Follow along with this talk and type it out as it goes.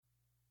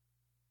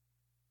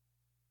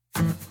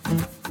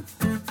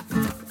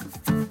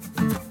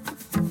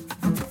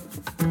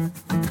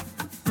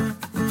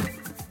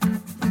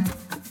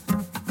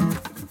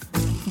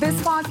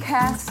This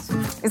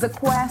podcast is a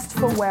quest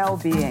for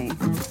well-being,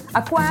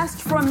 a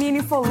quest for a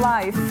meaningful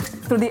life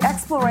through the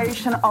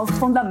exploration of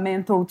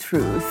fundamental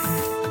truth.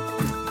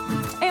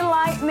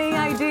 Enlightening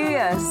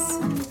ideas,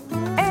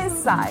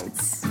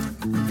 insights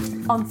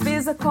on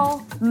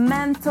physical,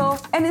 mental,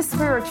 and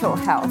spiritual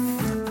health.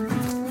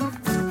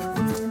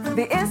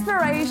 The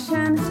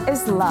inspiration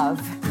is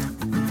love.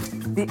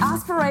 The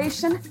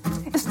aspiration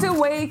is to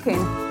awaken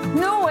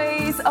new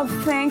ways of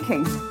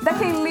thinking that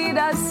can lead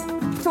us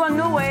to a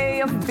new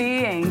way of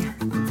being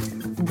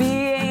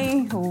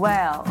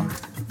well.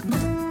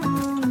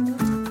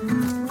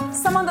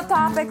 Some of the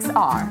topics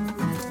are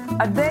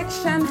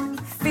addiction,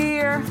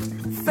 fear,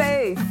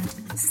 faith,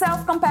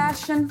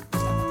 self-compassion,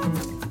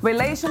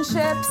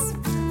 relationships,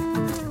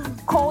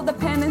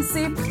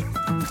 codependency,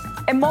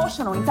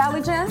 emotional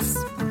intelligence,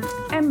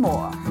 and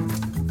more.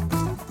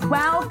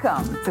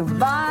 Welcome to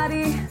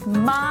Body,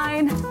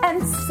 Mind,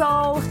 and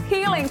Soul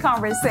Healing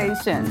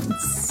Conversations.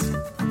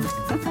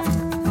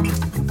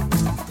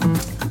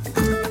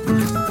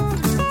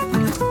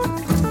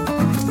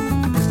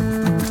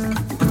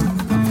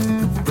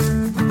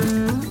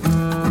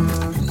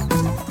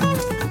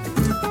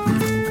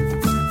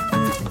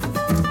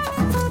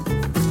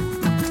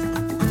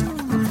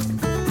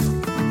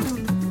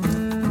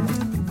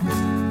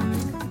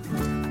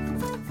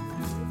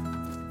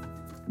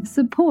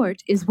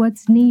 Support is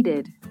what's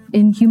needed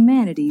in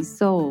humanity's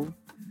soul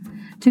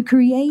to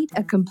create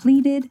a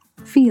completed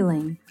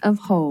feeling of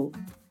whole.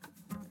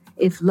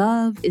 If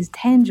love is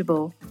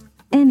tangible,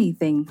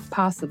 anything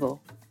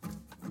possible.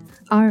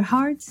 Our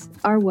hearts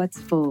are what's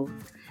full,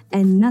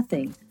 and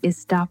nothing is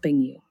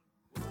stopping you.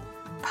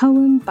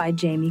 Poem by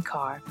Jamie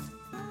Carr.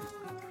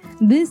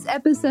 This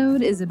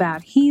episode is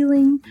about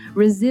healing,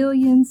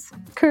 resilience,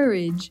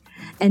 courage,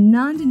 and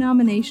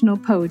non-denominational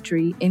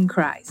poetry in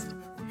Christ.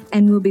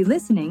 And we'll be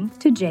listening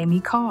to Jamie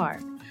Carr,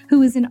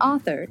 who is an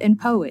author and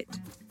poet.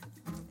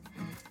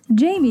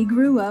 Jamie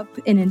grew up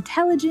an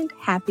intelligent,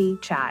 happy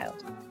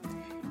child.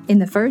 In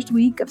the first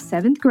week of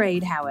 7th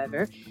grade,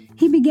 however,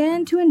 he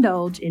began to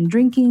indulge in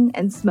drinking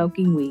and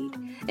smoking weed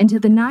until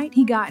the night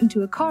he got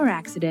into a car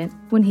accident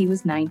when he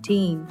was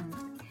 19.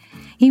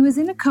 He was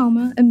in a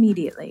coma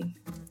immediately.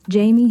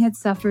 Jamie had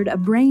suffered a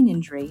brain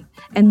injury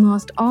and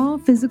lost all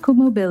physical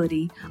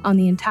mobility on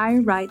the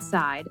entire right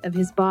side of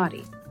his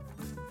body.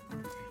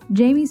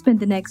 Jamie spent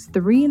the next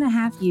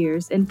 3.5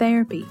 years in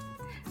therapy,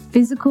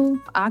 physical,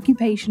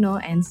 occupational,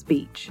 and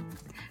speech.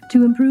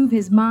 To improve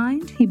his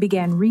mind, he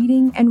began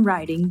reading and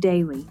writing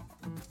daily.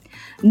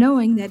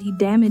 Knowing that he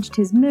damaged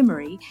his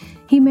memory,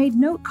 he made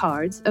note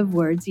cards of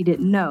words he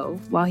didn't know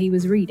while he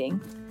was reading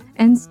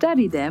and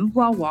studied them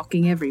while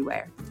walking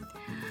everywhere.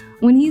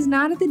 When he's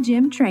not at the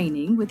gym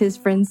training with his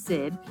friend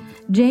Sid,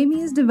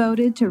 Jamie is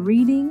devoted to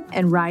reading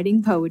and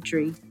writing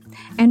poetry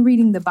and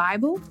reading the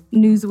Bible,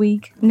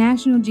 Newsweek,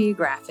 National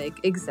Geographic,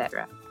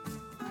 etc.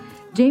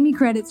 Jamie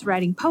credits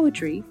writing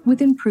poetry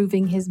with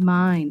improving his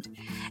mind,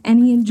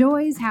 and he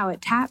enjoys how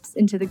it taps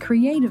into the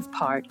creative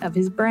part of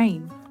his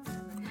brain.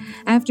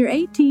 After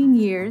 18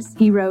 years,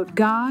 he wrote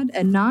God,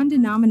 a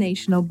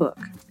Non-Denominational book.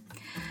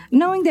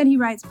 Knowing that he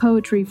writes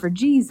poetry for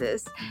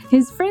Jesus,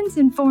 his friends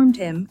informed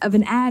him of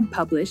an ad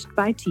published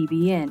by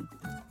TBN.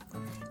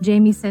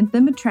 Jamie sent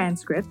them a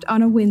transcript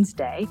on a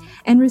Wednesday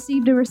and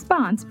received a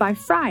response by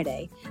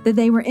Friday that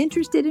they were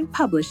interested in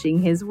publishing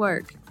his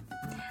work.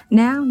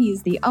 Now he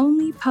is the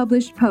only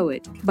published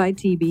poet by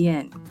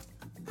TBN.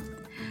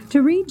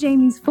 To read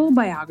Jamie's full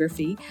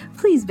biography,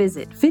 please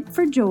visit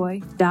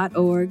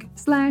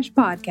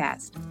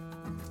fitforjoy.org/podcast.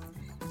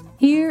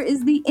 Here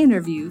is the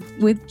interview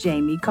with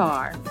Jamie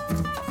Carr.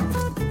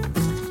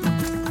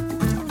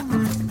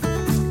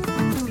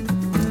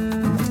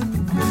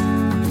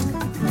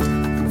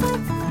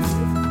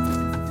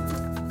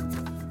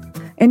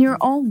 In your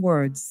own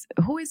words,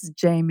 who is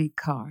Jamie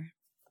Carr?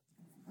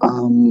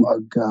 I'm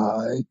a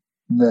guy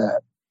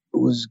that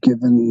was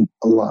given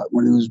a lot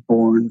when he was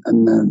born,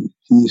 and then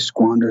he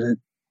squandered it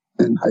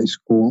in high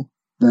school.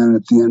 Then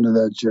at the end of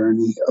that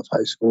journey of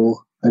high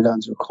school, I got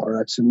into a car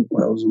accident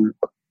where I was in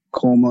a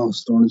coma. I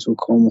was thrown into a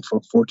coma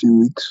for 14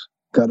 weeks.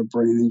 Got a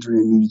brain injury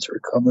and needed to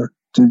recover.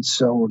 Did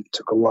so, and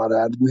took a lot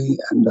out of me,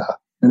 and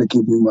it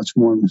gave me much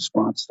more in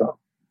response, though.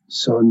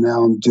 So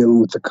now I'm dealing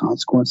with the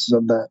consequences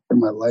of that in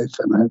my life,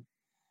 and I'm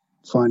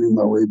finding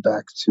my way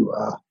back to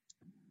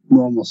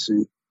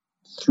normalcy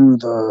through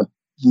the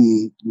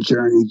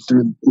journey,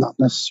 through not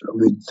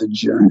necessarily the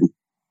journey,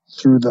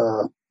 through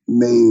the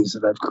maze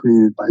that I've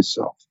created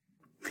myself.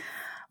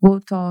 We'll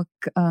talk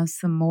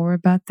some more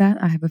about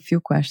that. I have a few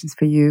questions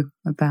for you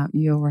about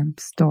your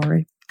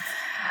story.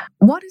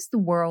 What is the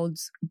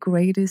world's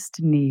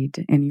greatest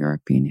need, in your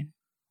opinion?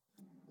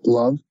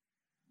 Love.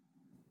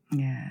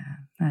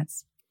 Yeah,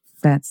 that's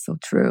so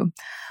true.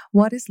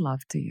 What is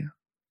love to you?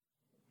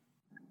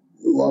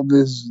 Love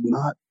is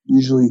not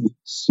usually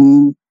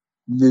seen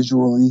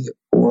visually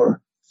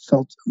or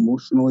felt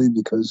emotionally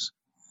because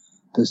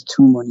there's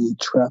too many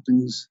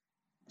trappings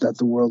that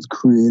the world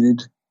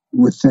created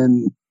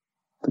within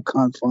the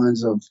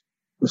confines of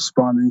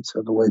responding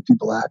to the way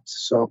people act.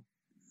 So,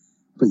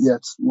 but yeah,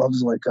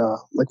 love's like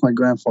my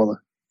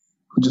grandfather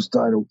who just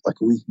died like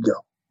a week ago.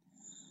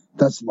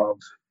 That's love,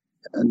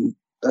 and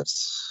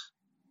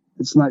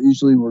it's not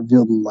usually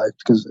revealed in life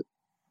because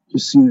you're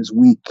seen as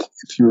weak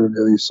if you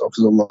reveal yourself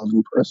as a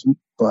loving person.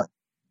 But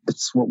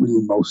it's what we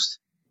need most.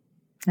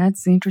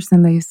 That's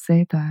interesting that you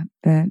say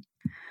that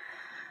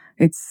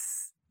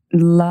it's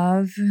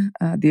love,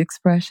 the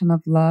expression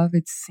of love,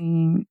 it's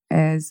seen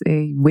as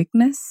a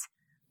weakness.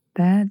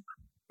 That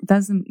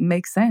doesn't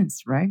make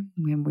sense, right?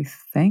 When we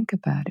think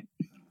about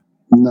it.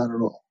 Not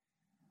at all.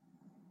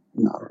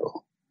 Not at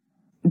all.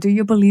 Do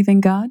you believe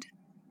in God?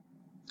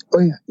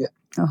 Oh, yeah.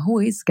 Who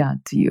is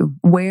God to you?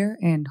 Where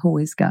and who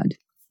is God?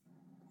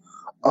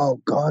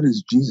 Oh, God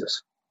is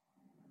Jesus.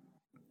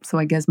 So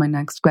I guess my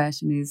next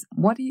question is,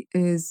 what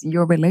is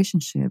your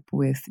relationship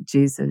with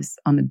Jesus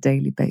on a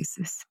daily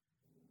basis?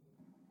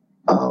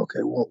 Okay,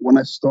 well, when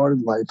I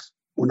started life,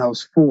 when I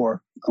was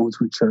 4, I went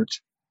to a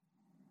church.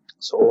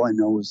 So all I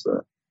know was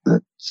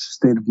the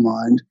state of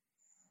mind.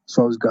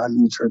 So I was guided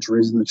in the church,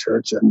 raised in the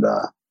church, and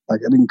I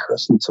didn't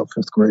curse until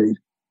 5th grade.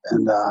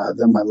 And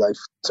then my life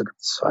took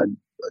a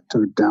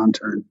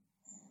downturn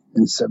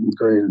in 7th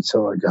grade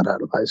until I got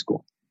out of high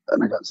school.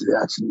 And I got to the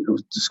accident. It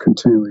was just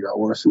continually got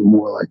worse and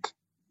more like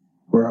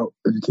where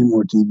it became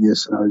more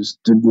devious, and I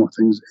just did more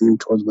things aimed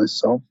towards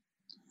myself,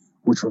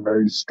 which were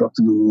very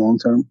destructive in the long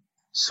term.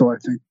 So I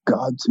think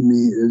God to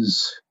me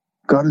is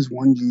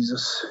one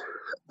Jesus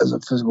as a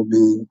physical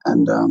being,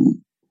 and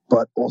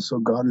but also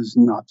God is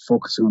not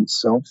focusing on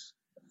self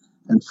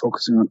and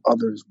focusing on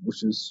others,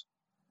 which is,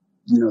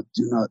 do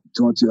not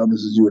do unto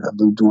others as you would have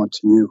them do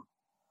unto you.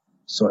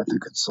 So I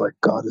think it's like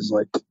God is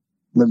like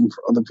living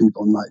for other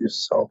people, not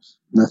yourself.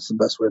 And that's the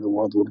best way the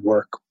world would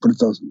work, but it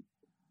doesn't.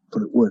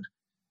 But it would.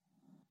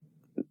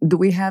 Do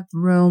we have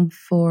room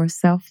for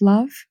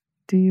self-love,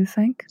 do you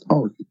think?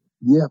 Oh,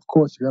 yeah, of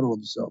course. You got to love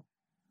yourself.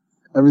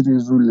 Everything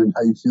is rooted in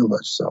how you feel about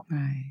yourself.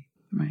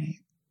 Right.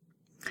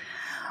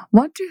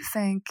 What do you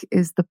think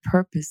is the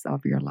purpose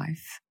of your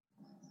life?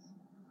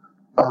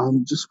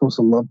 Just supposed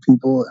to love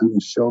people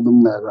and show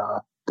them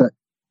that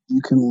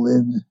you can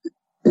live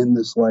in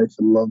this life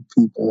and love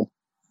people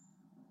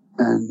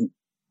and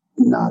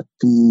not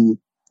be.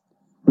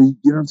 You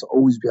don't have to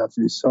always be out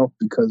for yourself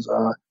because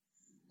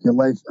your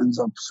life ends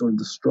up sort of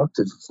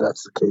destructive if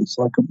that's the case.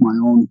 Like of my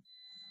own,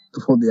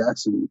 before the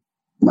accident,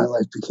 my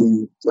life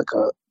became like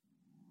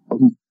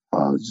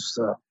just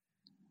a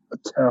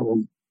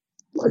terrible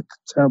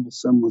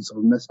semblance of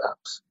a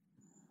mishaps,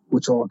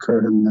 which all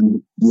occurred, and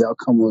then the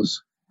outcome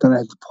was then I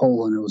had to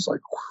pull, and it was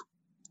like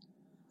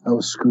I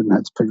was screwed, and I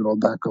had to pick it all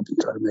back up and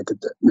try to make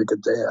a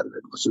day out of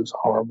it, which was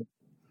horrible.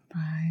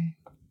 Right.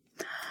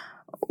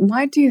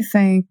 Why do you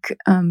think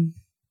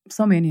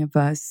so many of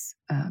us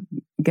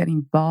get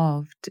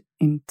involved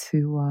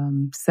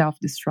into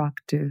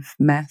self-destructive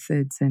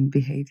methods and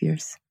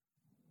behaviors?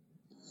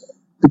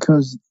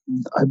 Because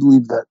I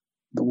believe that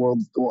the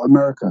world,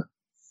 America,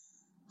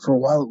 for a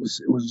while it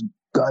was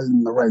guided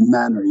in the right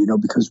manner,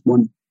 because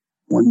when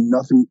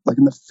nothing, like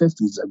in the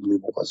 50s, I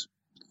believe it was,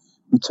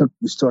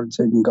 we started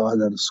taking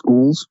God out of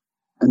schools,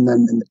 and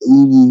then in the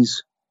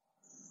 80s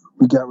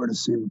we got rid of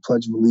saying the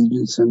Pledge of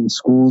Allegiance in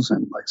schools,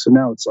 and so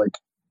now it's like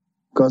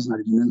God's not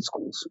even in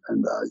schools,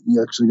 and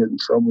you actually get in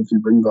trouble if you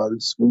bring God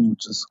into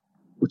schools,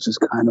 which is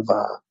kind of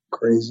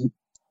crazy,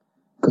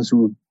 because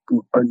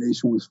our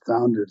nation was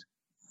founded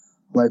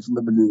life,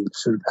 liberty, and the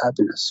pursuit of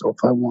happiness. So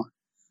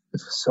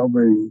if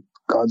celebrating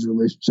God's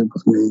relationship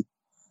with me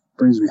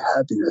brings me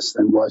happiness,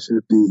 then why should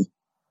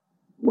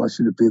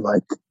it be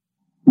like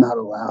not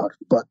allowed?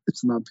 But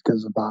it's not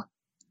because of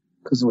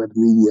the way the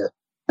media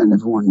and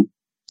everyone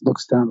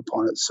looks down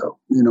upon it. So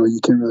you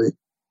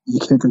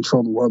can't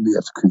control the world, but you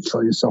have to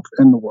control yourself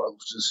in the world,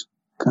 which is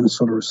kind of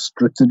sort of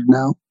restricted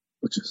now,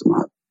 which is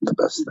not the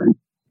best thing.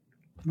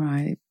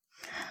 Right.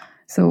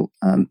 So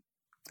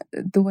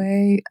the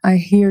way I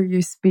hear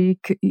you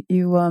speak,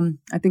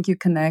 I think you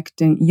connect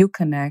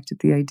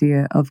the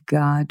idea of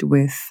God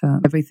with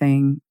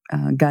everything.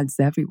 God's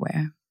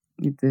everywhere.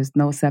 There's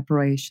no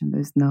separation.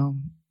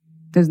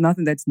 There's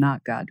nothing that's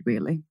not God,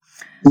 really.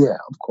 Yeah,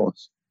 of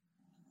course.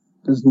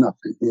 There's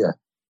nothing. Yeah.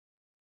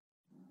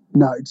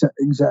 No,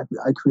 exactly.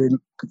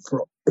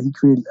 He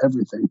created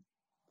everything.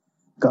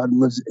 God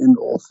lives in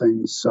all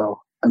things.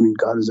 So,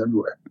 God is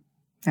everywhere.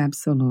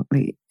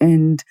 Absolutely.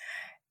 And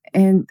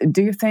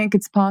do you think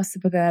it's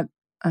possible that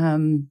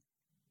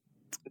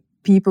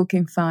people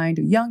can find,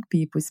 young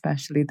people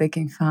especially, they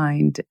can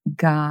find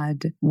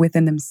God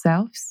within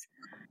themselves?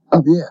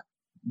 Oh, yeah,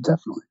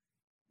 definitely.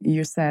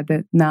 You said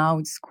that now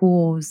in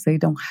schools, they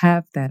don't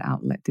have that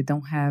outlet. They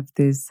don't have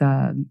this,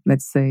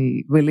 let's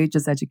say,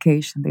 religious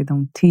education. They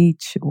don't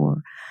teach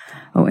or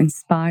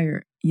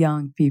inspire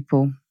young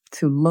people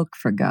to look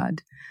for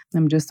God.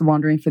 I'm just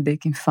wondering if they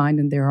can find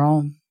in their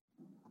own.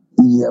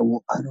 Yeah,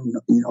 well, I don't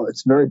know.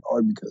 It's very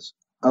hard because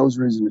I was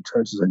raised in the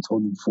church, as I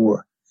told you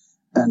before,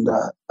 And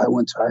I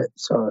went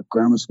to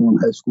grammar school and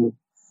high school,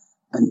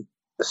 and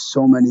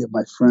so many of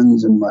my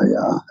friends and my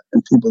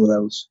and people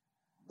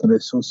that I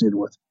associated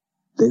with,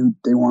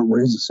 they weren't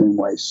raised the same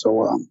way.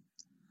 So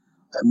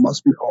it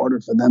must be harder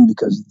for them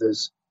because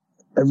there's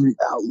every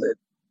outlet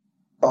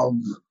of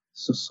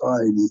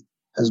society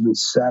has been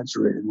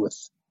saturated with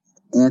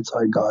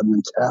anti-God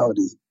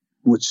mentality,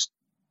 which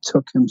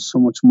took him so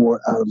much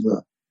more out of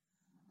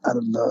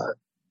the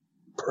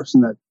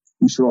person that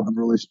we should all have a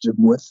relationship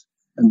with,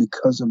 and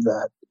because of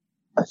that,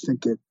 I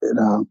think it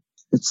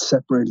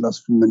separated us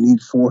from the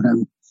need for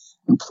him,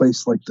 and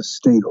placed like the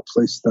state or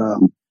placed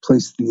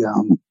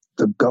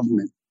the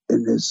government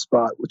in his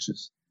spot, which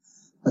is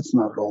that's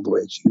not at all the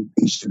way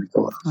he should be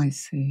thought of. I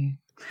see.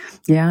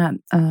 Yeah.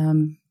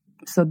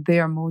 So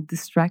there are more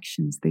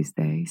distractions these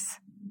days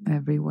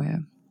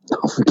everywhere.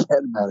 Don't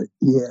forget about it.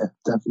 Yeah,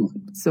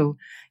 definitely. So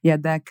yeah,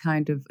 that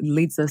kind of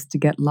leads us to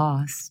get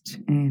lost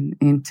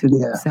into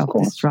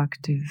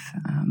self-destructive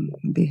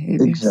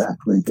behaviors.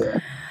 Exactly. Yeah.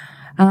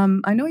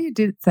 I know you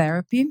did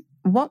therapy.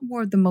 What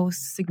were the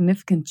most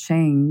significant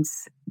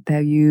changes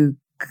that you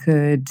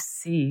could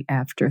see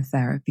after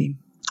therapy?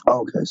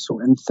 Okay, so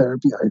in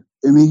therapy, I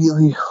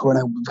immediately, when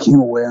I became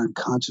aware and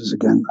conscious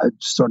again, I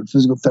started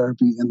physical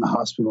therapy in the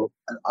hospital,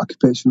 and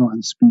occupational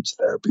and speech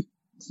therapy.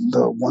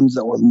 The ones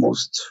that were the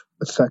most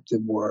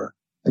effective were,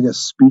 I guess,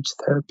 speech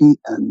therapy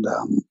and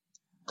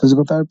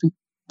physical therapy.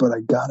 But I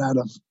got out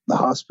of the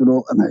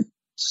hospital and I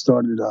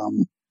started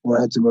where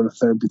I had to go to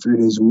therapy 3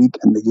 days a week,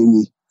 and they gave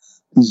me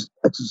these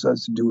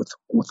exercises to do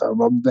with our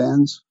rubber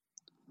bands,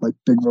 like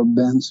big rubber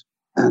bands,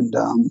 and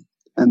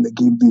they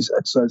gave these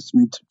exercises to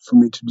me for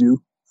me to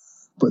do.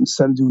 But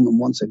instead of doing them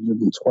once, I did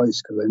them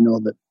twice because I know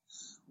that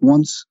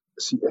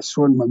I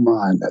saw in my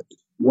mind that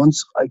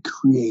once I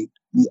create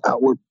the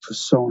outward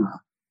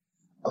persona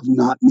of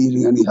not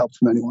needing any help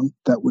from anyone,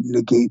 that would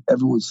negate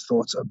everyone's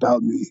thoughts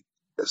about me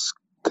as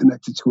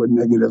connected to a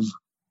negative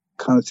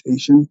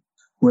connotation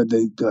where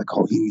they'd be like,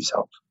 oh, he needs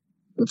help.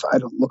 If I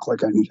don't look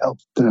like I need help,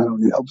 then I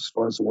don't need help as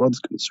far as the world's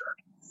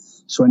concerned.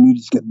 So I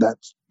needed to get that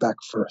back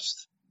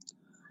first,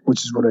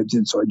 which is what I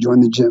did. So I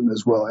joined the gym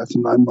as well. After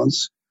 9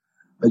 months,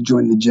 I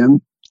joined the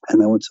gym,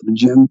 and I went to the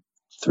gym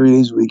 3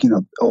 days a week,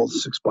 all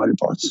 6 body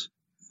parts.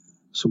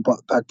 So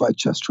back, by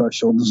chest, try,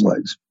 shoulders,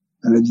 legs.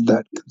 And I did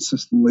that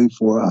consistently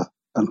for,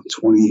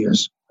 20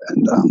 years.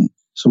 And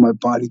so my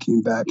body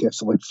came back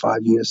after like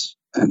 5 years,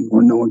 and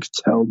where no one could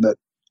tell that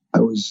I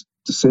was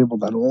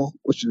disabled at all,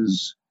 which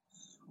is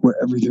where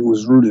everything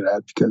was rooted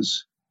at,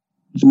 because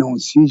if no one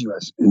sees you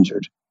as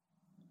injured,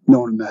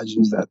 no one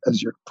imagines that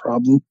as your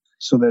problem.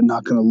 So they're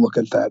not going to look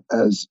at that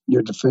as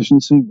your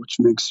deficiency, which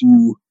makes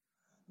you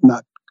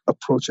not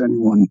approach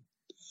anyone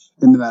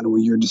in the matter where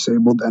you're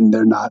disabled and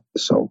they're not.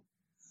 So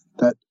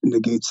that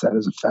negates that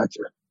as a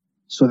factor.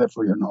 So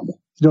therefore you're normal.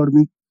 You know what I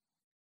mean?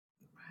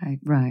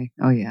 Right.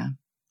 Oh, yeah.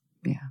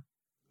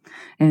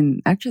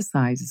 And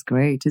exercise is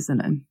great,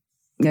 isn't it?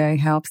 Yeah, it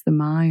helps the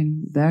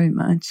mind very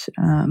much.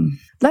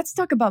 Let's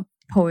talk about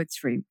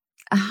poetry.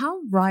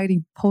 How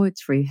writing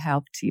poetry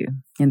helped you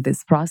in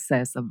this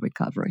process of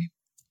recovery?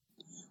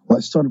 Well,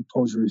 I started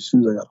poetry as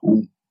soon as I got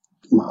home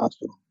from the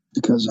hospital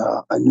because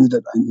I knew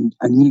that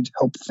I needed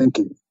help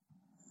thinking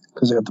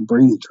because I got the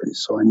brain injury.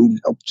 So I needed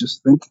help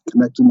just thinking,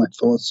 connecting my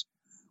thoughts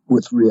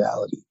with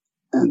reality.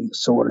 And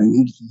so what I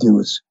needed to do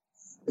is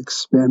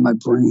expand my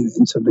brain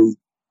into the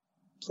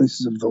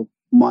places of the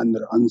mind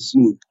that are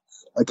unseen.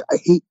 Like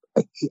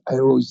I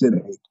always did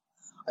hate.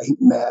 I hate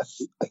math.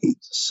 I hate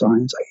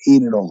science. I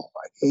hate it all.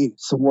 I hate it.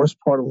 It's the worst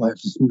part of life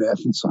is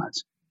math and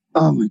science.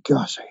 Oh my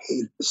gosh, I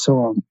hate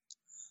it.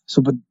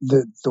 But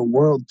the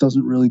world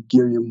doesn't really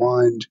gear your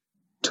mind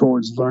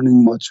towards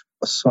learning much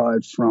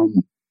aside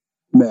from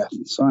math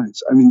and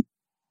science. I mean,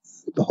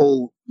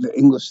 the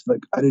English,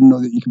 like I didn't know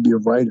that you could be a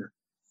writer.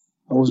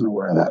 I wasn't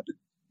aware of that.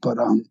 But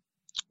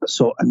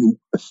so I mean,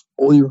 if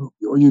all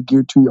you're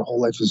geared to your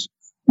whole life is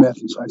math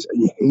and science,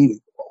 and you hate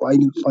it, why are you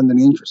going to find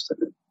any interest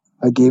in it?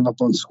 I gave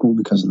up on school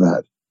because of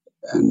that.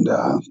 And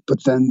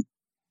but then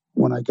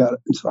when I got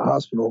into the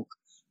hospital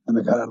and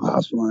I got out of the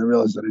hospital and I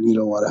realized that I needed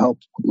a lot of help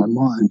with my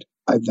mind,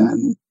 I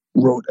then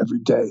wrote every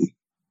day.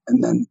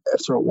 And then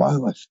after a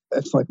while,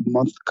 after like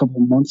a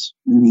couple of months,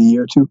 maybe a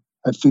year or two,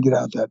 I figured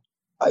out that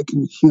I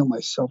can heal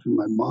myself in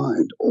my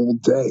mind all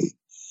day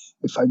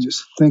if I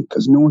just think,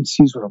 because no one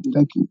sees what I'm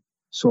thinking.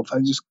 So if I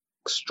just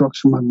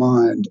structure my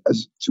mind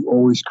as to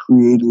always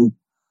creating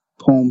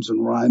poems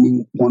and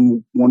rhyming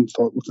one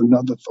thought with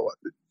another thought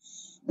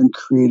and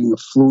creating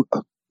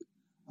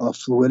a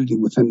fluidity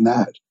within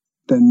that,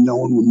 then no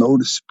one will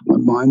notice my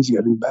mind's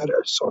getting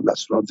better. So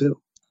that's what I'll do.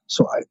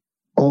 So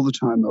all the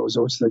time, I was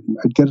always thinking,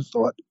 I'd get a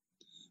thought,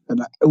 and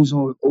it was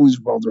always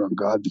revolved around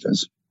God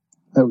because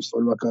I always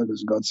thought about God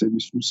because God saved me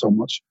from so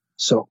much.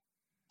 So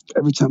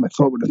every time a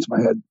thought went into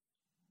my head,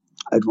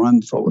 I'd run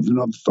the thought with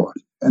another thought.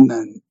 And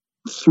then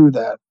through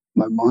that,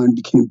 my mind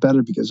became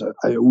better because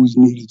I always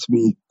needed to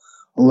be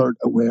alert,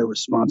 aware,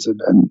 responsive,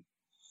 and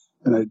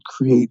I'd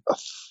create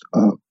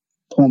a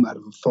poem out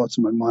of the thoughts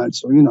in my mind.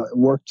 So, it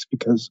worked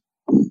because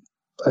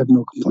I have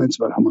no complaints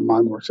about how my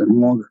mind works any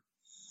longer,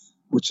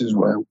 which is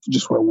where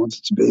I want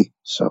it to be.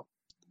 So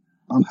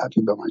I'm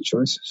happy about my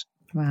choices.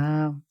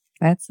 Wow,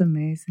 that's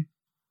amazing.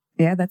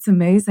 Yeah, that's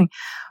amazing.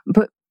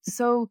 But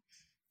so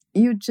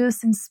you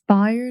just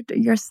inspired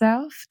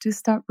yourself to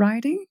start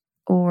writing,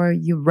 or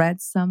you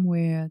read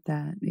somewhere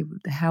that it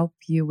would help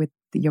you with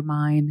your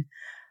mind,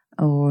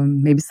 or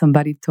maybe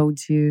somebody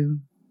told you?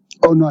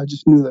 Oh no, I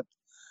just knew that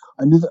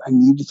I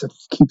needed to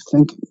keep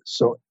thinking.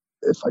 So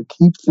if I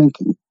keep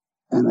thinking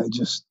and I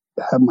just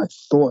have my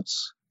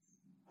thoughts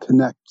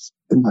connect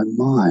in my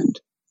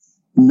mind,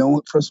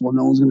 first of all,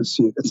 no one's going to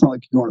see it. It's not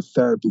like you're going to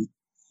therapy.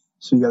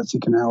 So you got to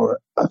take an hour,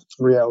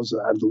 3 hours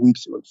out of the week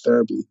to go to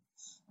therapy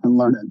and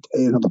learn to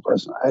pay another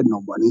person. I had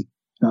no money.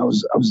 And I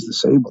was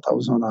disabled. I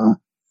was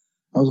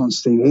on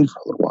state aid for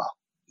a little while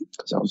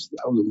because I was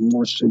in the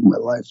worst shape of my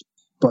life.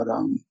 But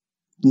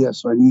yeah,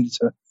 so I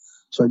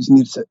just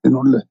needed to, in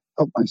order to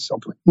help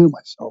myself or heal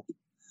myself,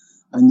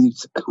 I needed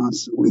to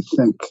constantly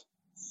think.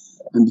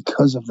 And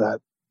because of that,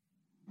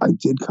 I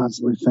did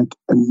constantly think,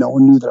 and no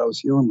one knew that I was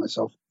healing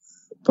myself,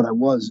 but I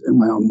was in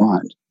my own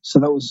mind. So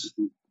that was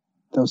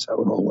how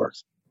it all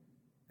worked.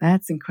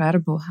 That's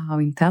incredible how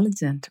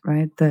intelligent,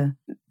 right? The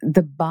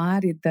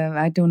body,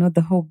 I don't know,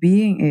 the whole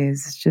being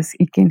is. It's just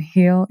it can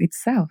heal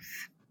itself.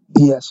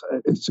 Yes,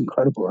 it's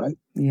incredible, right?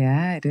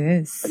 Yeah, it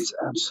is. It's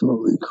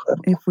absolutely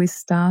incredible. If we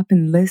stop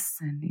and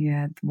listen,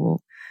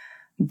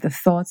 the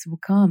thoughts will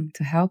come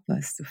to help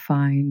us to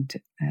find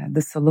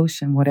the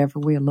solution, whatever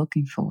we're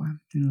looking for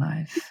in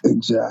life.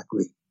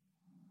 Exactly.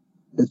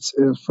 It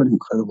was pretty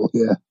incredible,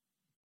 yeah.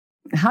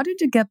 How did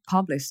you get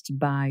published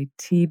by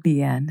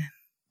TBN?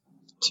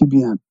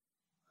 TBN.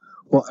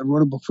 Well, I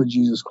wrote a book for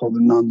Jesus called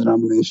the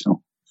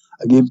Non-Denominational.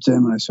 I gave it to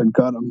him and I said,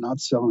 God, I'm not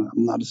selling it.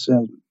 I'm not a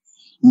salesman.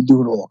 You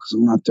do it all because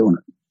I'm not doing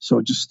it. So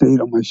it just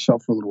stayed on my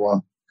shelf for a little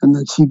while. And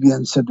then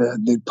TBN said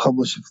that they'd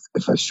publish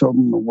if I showed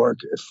them the work,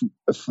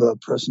 if the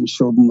person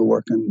showed them the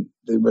work and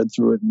they read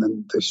through it and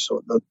then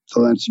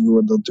they'll answer you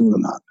whether they'll do it or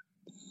not.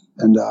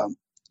 And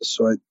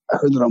so I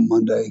heard it on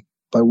Monday.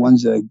 By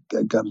Wednesday,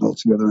 I got it all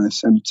together and I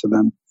sent it to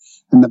them.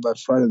 And then by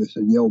Friday, they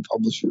said, yeah, we'll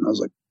publish it. And I was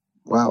like,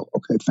 wow,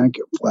 okay, thank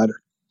you. I'm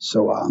flattered.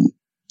 So,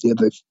 yeah,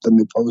 then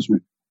they published me.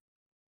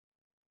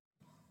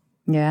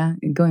 Yeah,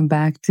 going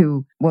back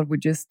to what we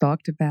just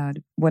talked about,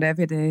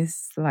 whatever it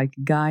is, like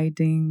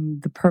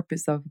guiding the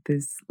purpose of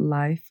this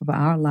life, of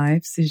our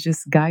lives, is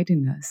just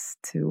guiding us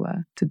to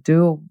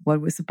do what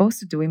we're supposed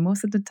to do. And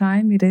most of the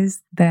time, it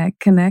is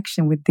that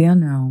connection with the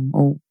unknown,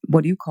 or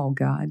what you call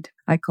God.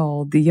 I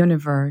call the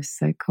universe.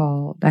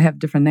 I have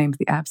different names,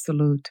 the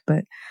absolute,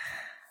 but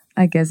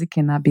I guess it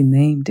cannot be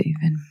named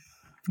even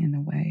in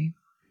a way.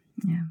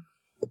 Yeah.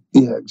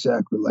 Yeah,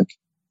 exactly. Like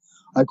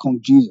I call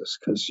him Jesus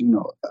because,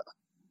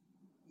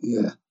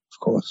 yeah, of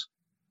course.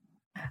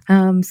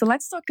 So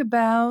let's talk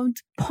about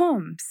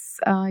poems.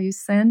 You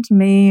sent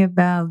me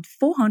about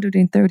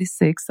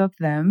 436 of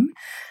them.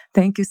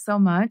 Thank you so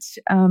much.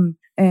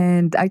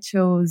 And I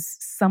chose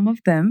some of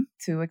them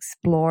to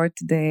explore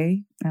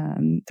today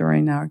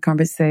during our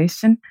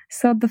conversation.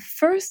 So the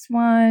first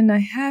one I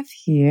have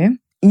here,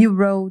 you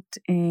wrote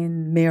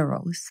in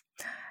mirrors.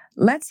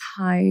 Let's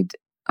hide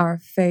our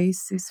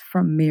faces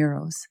from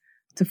mirrors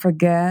to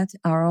forget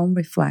our own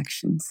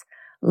reflections.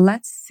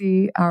 Let's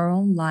see our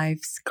own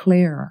lives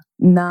clearer,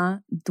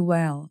 not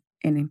dwell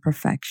in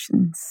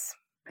imperfections.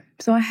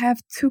 So I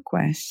have two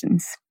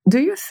questions. Do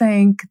you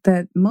think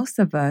that most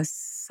of us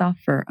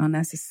suffer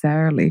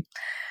unnecessarily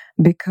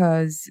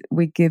because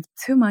we give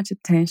too much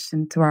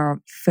attention to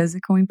our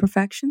physical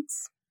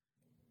imperfections?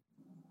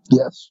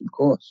 Yes, of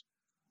course.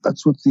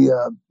 That's what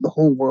the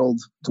whole world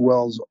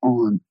dwells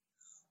on,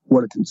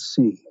 what it can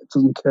see. It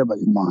doesn't care about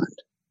your mind.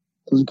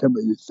 It doesn't care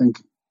about your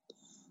thinking.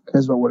 It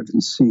cares about what it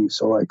can see.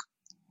 So, like,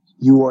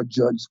 you are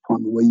judged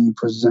upon the way you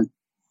present,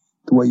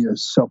 the way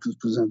yourself is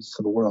presented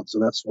to the world. So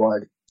that's why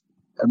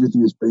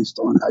everything is based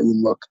on how you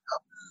look,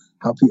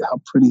 how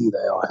pretty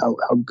they are,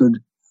 how good.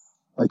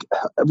 Like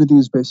everything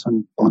is based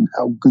on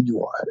how good you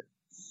are at it.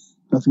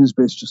 Nothing is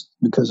based just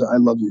because I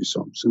love you.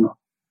 So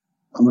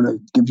I'm gonna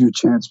give you a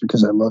chance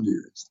because I love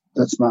you.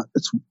 It's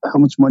how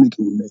much money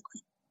can you make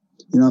me?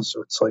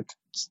 So it's like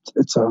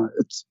it's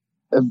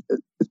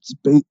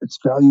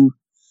value.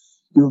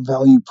 Your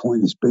value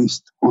point is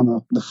based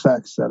on the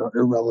facts that are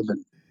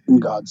irrelevant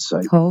in God's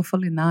sight.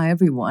 Hopefully not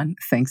everyone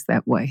thinks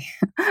that way.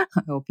 I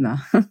hope not.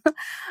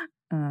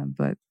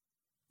 But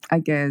I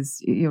guess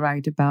you're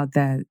right about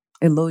that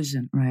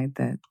illusion, right?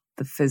 That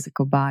the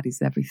physical body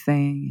is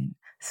everything, and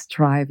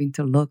striving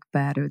to look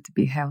better, to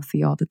be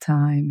healthy all the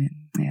time,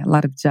 and a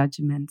lot of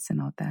judgments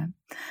and all that.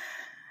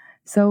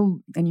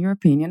 So, in your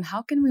opinion,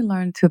 how can we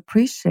learn to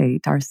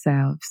appreciate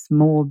ourselves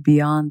more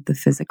beyond the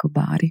physical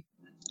body?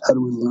 How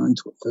do we learn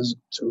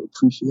to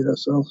appreciate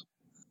ourselves?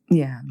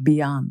 Yeah,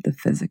 beyond the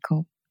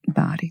physical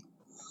body.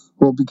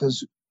 Well,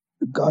 because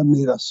God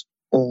made us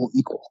all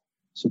equal.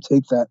 So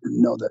take that and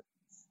know that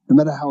no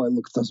matter how I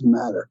look, it doesn't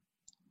matter.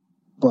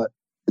 But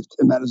it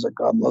matters that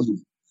God loves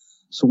me.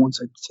 So once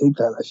I take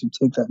that, I should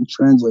take that and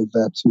translate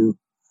that to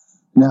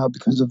now,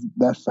 because of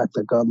that fact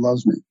that God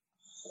loves me,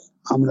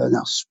 I'm going to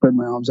now spread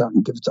my arms out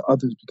and give it to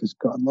others because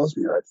God loves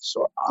me already.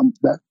 So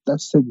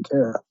that's taken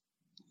care of.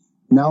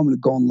 Now I'm going to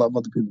go and love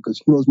other people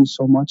because He loves me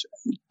so much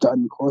and died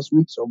on the cross for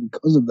me. So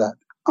because of that,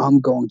 I'm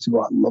going to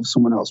go out and love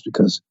someone else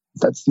because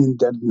that's the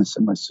indebtedness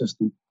in my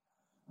system,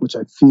 which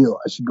I feel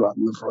I should go out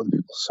and live for other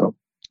people. So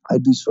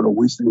I'd be sort of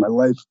wasting my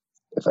life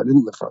if I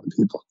didn't live for other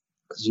people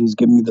because He's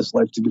given me this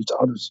life to give to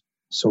others.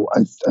 So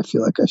I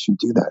feel like I should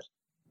do that.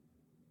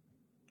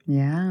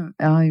 Yeah,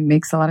 it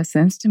makes a lot of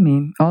sense to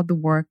me. All the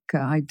work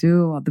I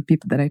do, all the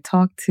people that I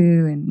talk to,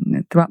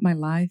 and throughout my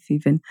life,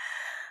 even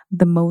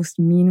the most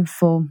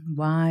meaningful,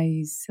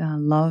 wise,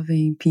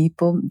 loving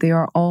people, they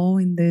are all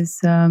in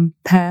this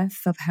path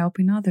of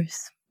helping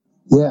others.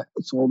 Yeah,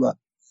 it's about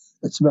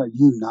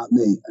you, not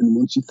me. And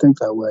once you think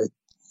that way,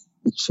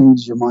 it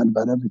changes your mind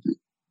about everything.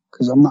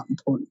 Because I'm not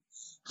important.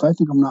 If I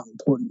think I'm not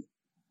important,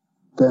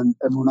 then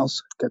everyone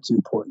else gets the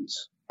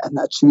importance. And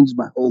that changed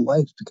my whole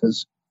life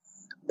because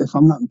if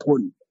I'm not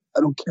important,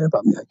 I don't care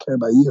about me. I care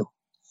about you.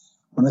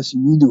 When I see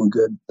you doing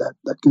good,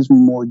 that gives me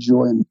more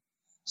joy and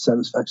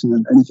satisfaction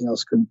than anything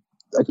else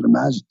I could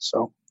imagine.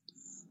 So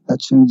that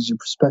changes your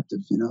perspective,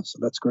 so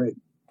that's great.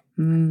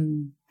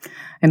 And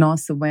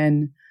also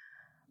when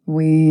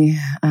we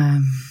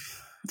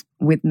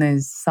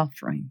witness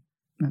suffering,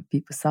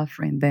 people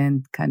suffering,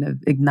 then kind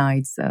of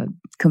ignites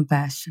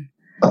compassion.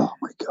 Oh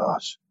my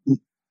gosh,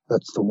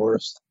 that's the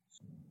worst.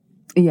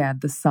 Yeah,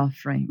 the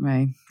suffering,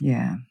 right?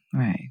 Yeah,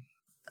 right.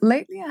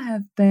 Lately, I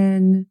have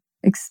been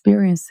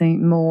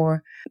experiencing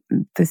more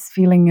this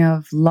feeling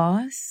of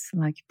loss,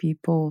 like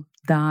people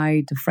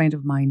died. A friend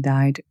of mine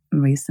died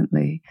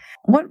recently.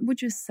 What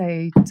would you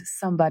say to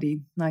somebody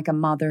like a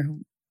mother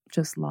who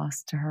just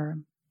lost her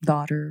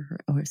daughter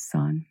or her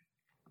son?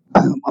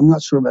 I'm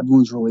not sure of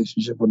everyone's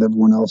relationship with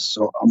everyone else,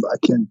 so I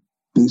can't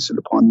base it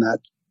upon that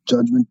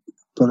judgment.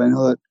 But I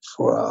know that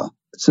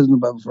it says in the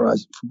Bible, for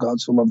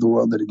God so loved the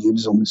world that He gave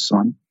His only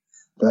Son,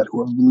 that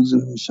whoever believes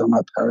in Him shall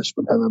not perish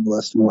but have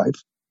everlasting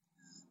life.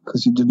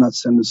 Because He did not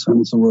send His Son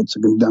into the world to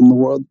condemn the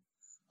world,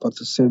 but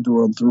to save the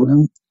world through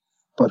Him.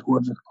 But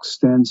whoever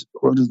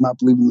does not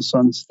believe in the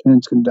Son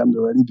stands condemned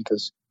already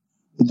because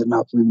he did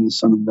not believe in the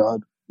Son of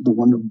God, the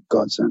one who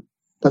God sent.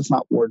 That's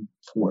not word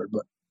for word,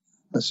 but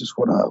that's just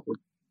what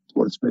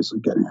it's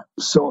basically getting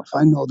at. So if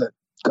I know that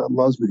God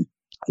loves me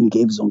and He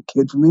gave His own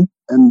kid for me,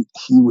 and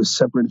He was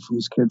separated from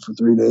His kid for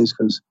 3 days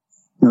because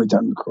He died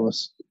on the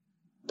cross,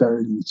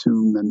 buried in the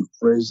tomb, and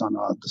raised on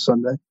the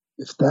Sunday.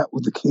 If that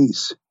were the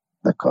case,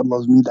 that God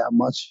loves me that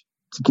much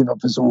to give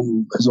up His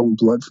own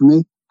blood for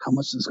me, how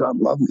much does God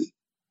love me?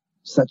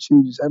 So that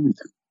changes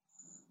everything.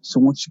 So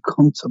once you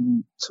come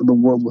to the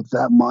world with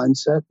that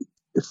mindset,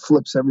 it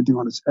flips everything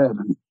on its head,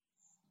 and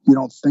you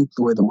don't think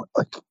the way the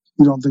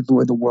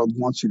way the world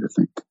wants you to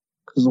think,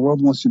 because the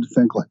world wants you to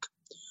think like,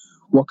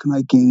 what can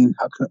I gain?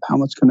 How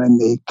much can I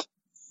make?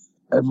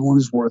 Everyone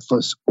is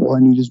worthless. All I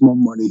need is more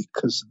money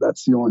because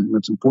that's the only thing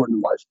that's important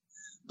in life.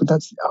 But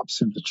that's the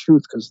opposite of the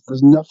truth because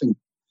there's nothing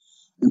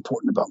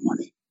important about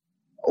money.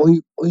 All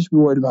you should be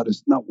worried about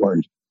is not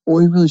worried.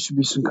 All you really should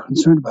be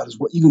concerned about is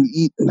what you're going to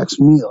eat the next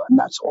meal, and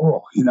that's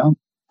all,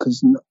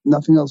 because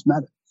nothing else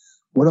matters.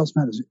 What else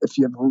matters? If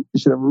you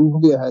should have a roof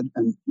over your head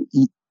and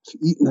eat. If you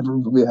eat and have a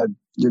roof over your head,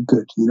 you're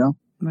good,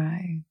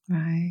 Right,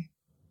 right.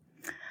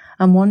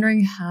 I'm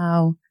wondering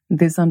how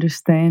this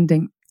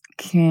understanding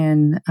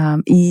can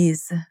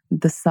ease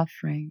the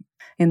suffering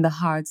in the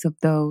hearts of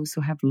those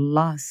who have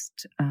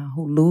lost,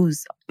 who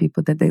lose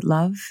people that they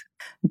love.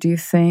 Do you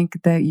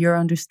think that your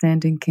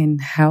understanding can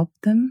help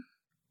them?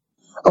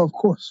 Oh, of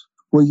course.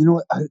 Well, you know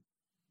what?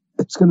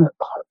 It's gonna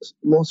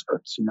loss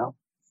hurts.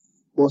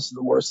 Loss is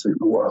the worst thing in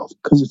the world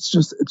because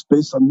it's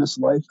based on this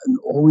life, and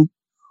all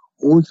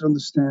we can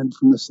understand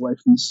from this life,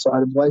 from the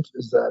side of life,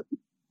 is that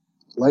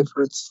life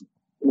hurts.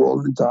 We're all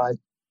gonna die.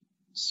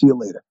 See you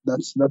later.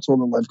 That's all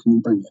that life can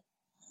bring you.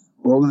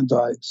 We're all gonna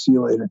die. See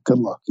you later. Good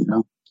luck. I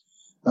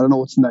don't know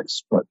what's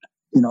next, but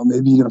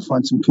maybe you're gonna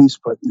find some peace.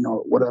 But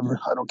whatever.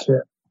 I don't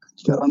care.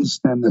 You gotta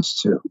understand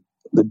this too.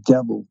 The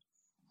devil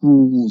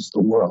rules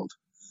the world.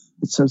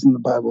 It says in the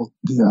Bible,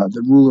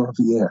 the ruler of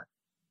the air,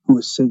 who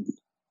is Satan,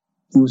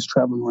 he was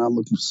traveling around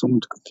looking for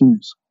someone to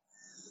confuse.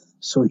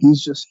 So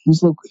he's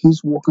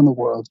walking the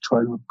world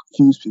trying to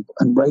confuse people.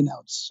 And right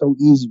now it's so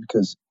easy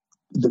because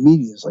the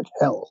media is like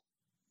hell.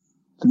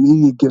 The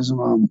media gives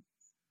him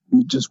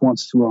just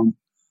wants to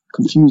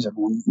confuse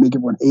everyone, make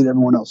everyone hate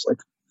everyone else, like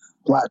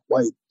black,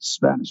 white,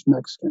 Spanish,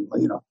 Mexican,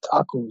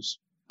 tacos,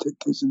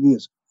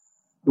 quesadillas.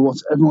 It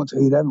wants everyone to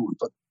hate everyone.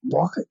 But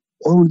why?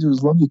 All I want to do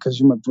is love you because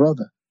you're my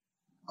brother.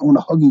 I want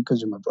to hug you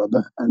because you're my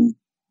brother. And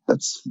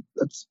that's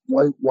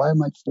why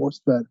am I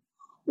forced fed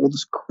all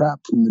this crap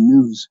from the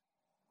news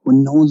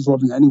when no one's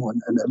loving anyone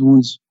and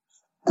everyone's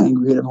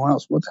angry at everyone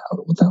else? What the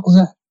hell is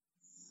that?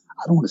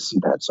 I don't want to see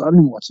that. So I don't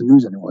even watch the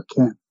news anymore. I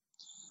can't.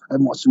 I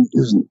haven't watched the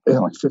news in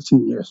like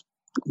 15 years.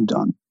 I'm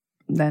done.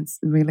 That's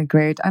really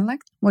great. I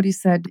like what you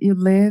said. You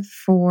live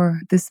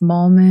for this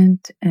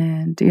moment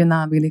and you're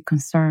not really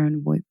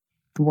concerned with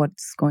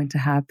what's going to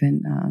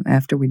happen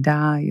after we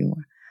die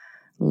or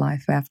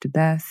life after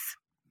death.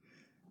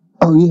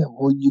 Oh yeah,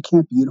 well you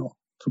can't be,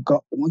 for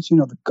God, once you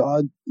know that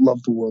God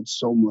loved the world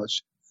so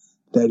much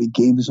that he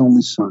gave his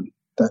only son,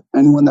 that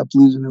anyone that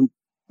believes in him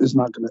is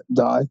not going to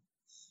die,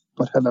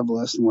 but have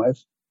everlasting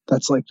life.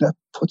 That's like, that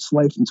puts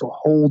life into a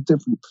whole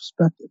different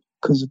perspective,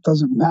 because it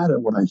doesn't matter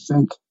what I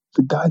think.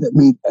 The guy that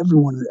made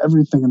everyone and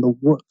everything in the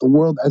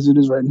world as it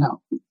is right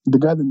now, the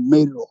guy that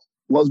made it all,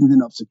 loves me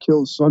enough to kill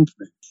his son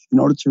for me in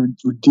order to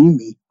redeem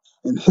me.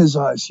 In his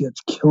eyes, he had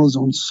to kill his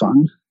own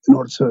son in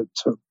order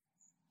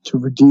to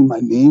redeem my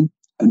name.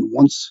 And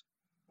once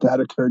that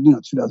occurred,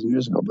 2,000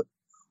 years ago, but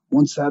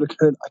once that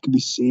occurred, I could be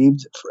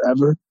saved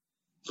forever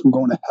from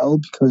going to hell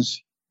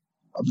because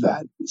of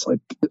that. It's like,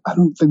 I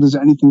don't think there's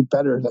anything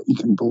better that you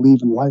can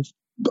believe in life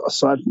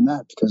aside from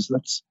that, because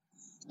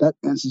that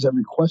answers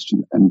every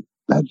question, and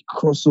that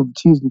crosses all the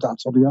T's and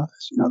dots all the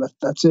I's.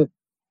 That's it.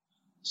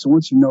 So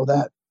once you know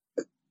that,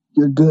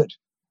 you're good.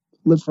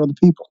 Live for other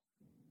people.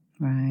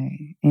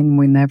 Right. And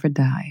we never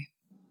die.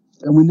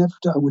 And we never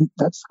die.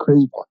 That's the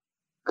crazy part.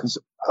 Because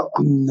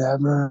I'm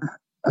never,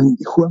 and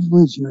whoever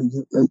believes, you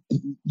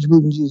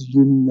believe in Jesus,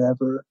 you're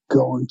never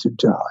going to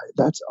die.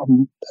 That's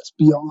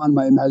beyond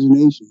my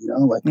imagination.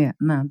 Yeah,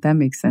 no, that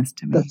makes sense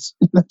to me.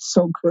 That's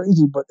so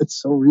crazy, but it's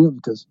so real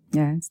because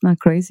yeah, it's not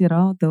crazy at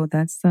all. Though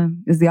that's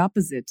is the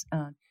opposite.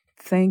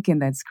 Thinking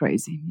that's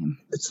crazy. Yeah.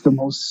 It's the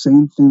most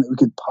sane thing that we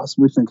could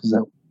possibly think, is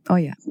that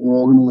we're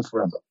all going to live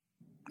forever.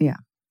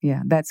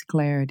 Yeah, that's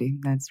clarity.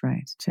 That's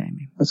right,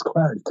 Jamie. That's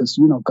clarity, because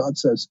God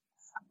says,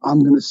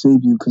 I'm going to save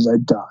you because I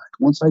died.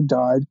 Once I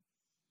died,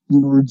 you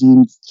were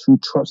redeemed through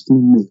trusting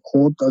in me.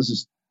 All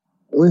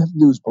you have to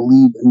do is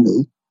believe in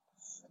me,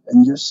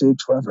 and you're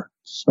saved forever.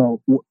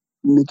 So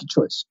make a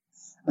choice.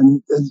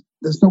 And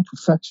there's no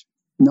perfection.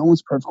 No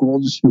one's perfect. We're all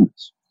just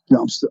humans.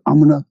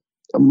 I'm gonna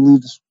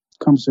leave this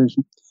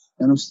conversation,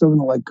 and I'm still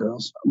gonna like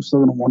girls. I'm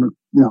still gonna want to.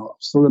 I'm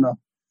still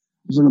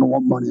gonna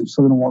want money. I'm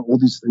still gonna want all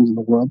these things in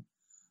the world.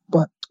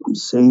 But I'm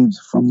saved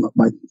from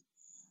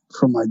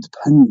my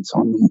dependence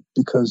on them,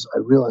 because I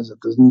realize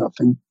that there's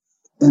nothing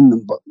in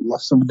them but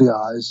lust of the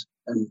eyes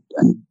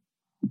and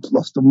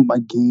lust of my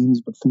gains,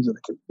 but things that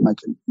I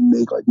can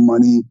make, like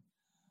money,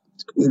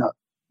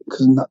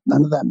 because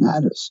none of that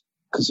matters,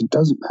 because it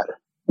doesn't matter.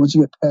 Once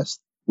you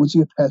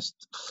get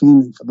past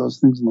feeling for those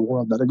things in the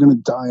world that are going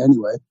to die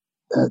anyway,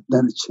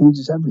 then it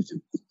changes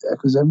everything,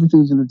 because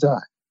everything's going to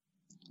die.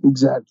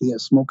 Exactly. Yeah.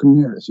 Smoke and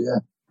mirrors. Yeah.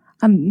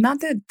 Not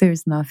that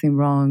there's nothing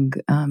wrong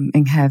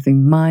in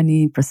having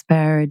money,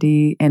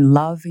 prosperity, and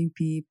loving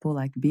people,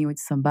 like being with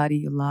somebody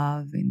you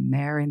love and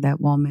marrying that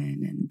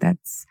woman. And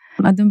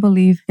I don't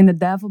believe in the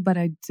devil, but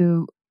I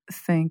do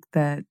think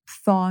that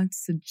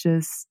thoughts are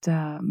just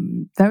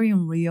very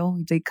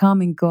unreal. They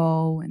come and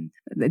go, and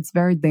it's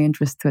very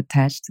dangerous to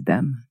attach to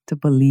them, to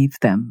believe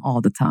them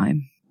all the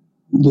time.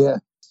 Yeah.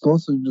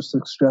 Thoughts are just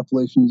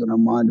extrapolations in our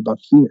mind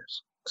about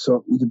fears.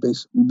 So we can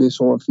base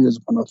all our fears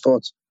upon our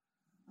thoughts.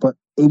 But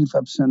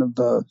 85% of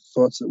the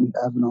thoughts that we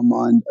have in our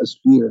mind as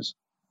fears,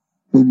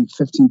 maybe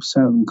 15% of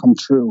them come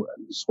true.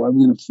 And so why are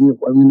we going to fear?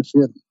 Why are we going to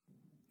fear them?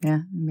 Yeah,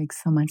 it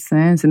makes so much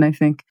sense. And I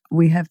think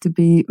we have to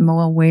be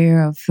more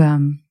aware of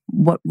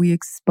what we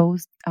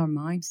expose our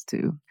minds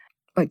to.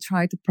 Like,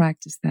 try to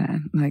practice that.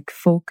 Like,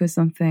 focus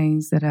on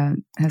things that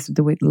has to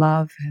do with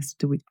love, has to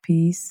do with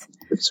peace.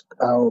 It's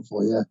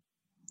powerful, yeah.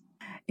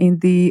 In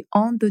the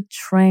On the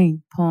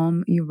Train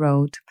poem you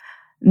wrote,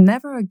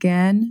 never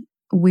again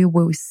we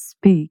will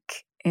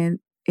speak, and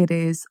it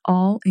is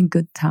all in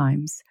good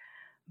times.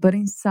 But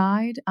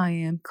inside I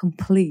am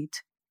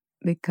complete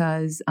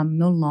because I'm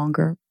no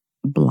longer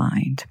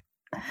blind.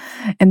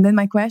 And then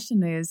my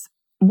question is,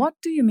 what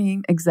do you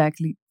mean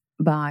exactly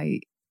by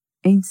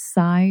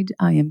inside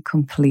I am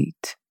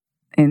complete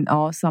and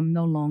also I'm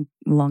no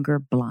longer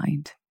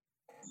blind?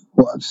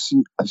 Well,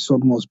 I saw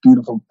the most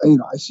beautiful,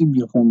 I see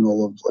beautiful women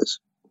all over the place.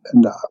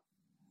 And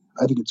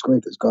I think it's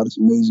great because God is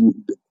amazing.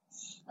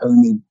 How he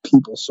made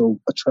people so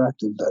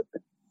attractive that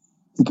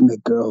he can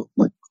make girls,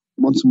 like,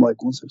 once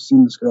I've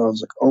seen this girl, I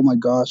was like, oh my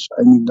gosh,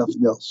 I need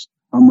nothing else.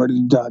 I'm ready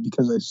to die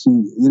because I've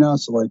seen you.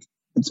 So like,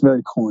 it's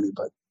very corny,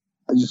 but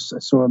I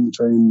saw her on the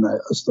train, and I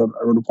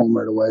wrote a poem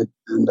right away.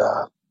 And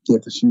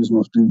because she was the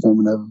most beautiful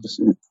woman I've ever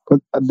seen.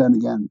 But then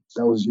again,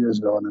 that was years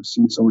ago, and I've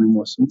seen so many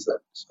more since then.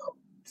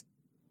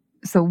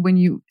 So when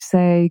you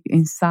say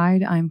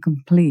inside I'm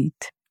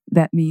complete,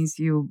 that means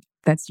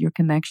that's your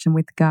connection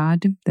with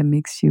God that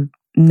makes you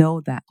know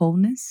that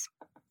wholeness?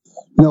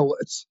 No,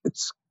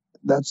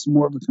 that's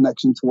more of a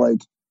connection to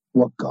like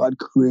what God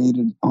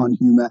created in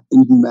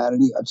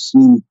humanity. I've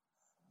seen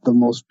the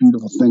most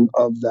beautiful thing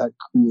of that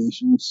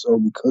creation. So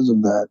because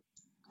of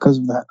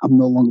that, I'm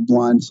no longer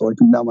blind. So like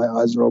now my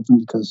eyes are open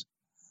because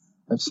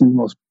I've seen the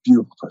most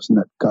beautiful person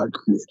that God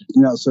created.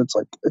 So it's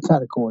like, it's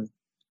kind of corny.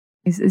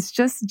 It's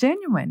just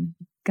genuine.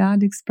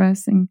 God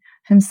expressing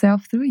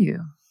himself through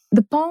you.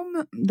 The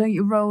poem that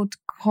you wrote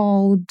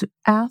called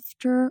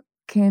After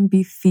Can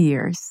Be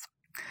Fierce.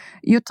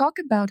 You talk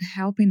about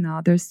helping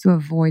others to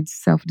avoid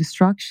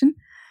self-destruction,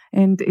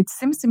 and it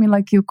seems to me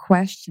like you're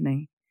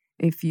questioning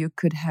if you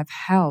could have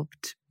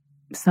helped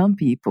some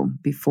people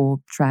before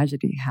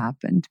tragedy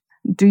happened.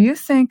 Do you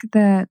think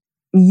that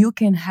you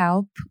can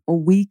help, or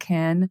we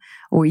can,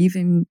 or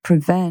even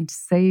prevent,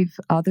 save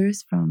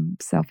others from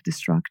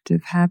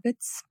self-destructive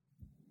habits?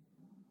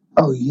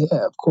 Oh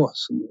yeah, of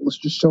course. Let's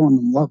just showing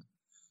them love,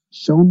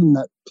 showing them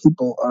that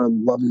people are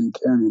loving and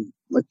caring,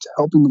 like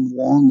helping them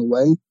along the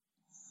way.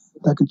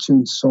 That could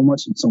change so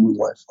much in someone's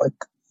life. Like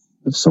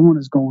if someone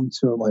is going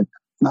to like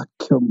not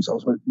kill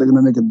themselves, but they're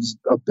going to make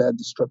a bad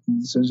destructive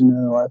decision in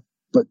their life,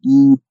 but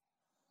you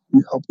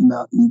help them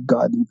out and you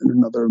guide them in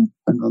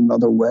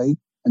another way,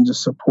 and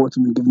just support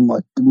them and give them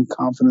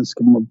confidence,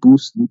 give them a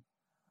boost, and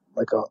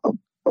like a,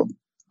 a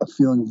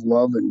feeling of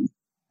love and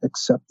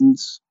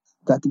acceptance.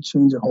 That could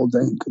change their whole day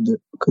and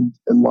could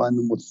align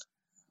them with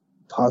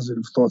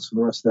positive thoughts for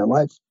the rest of their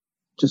life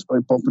just by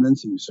bumping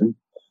into you. So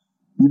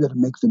you got to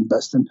make the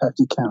best impact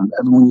you can on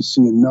everyone you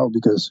see and know,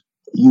 because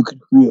you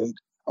could create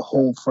a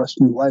whole fresh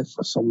new life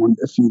for someone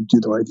if you do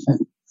the right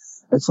thing.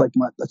 It's like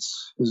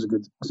here's a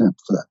good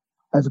example for that.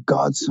 I have a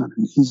godson,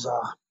 and he's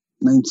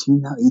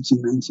 19 now,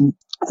 18, 19.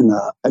 And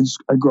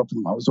I grew up with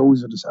him. I was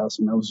always at his house,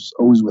 and I was just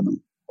always with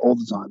him all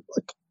the time,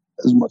 like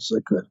as much as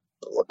I could.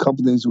 A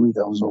couple days a week,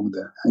 I was over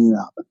there hanging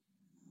out.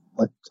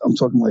 Like I'm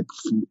talking like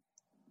from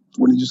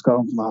when he just got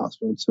home from the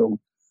hospital until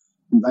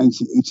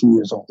 19, 18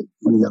 years old.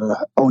 When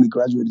he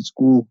graduated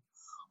school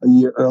a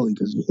year early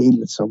because he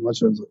hated it so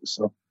much.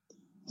 So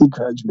he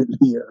graduated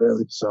a year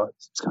early, so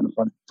it's kind of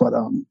funny. But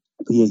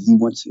yeah,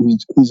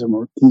 he's a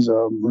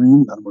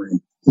Marine, not a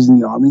Marine. He's in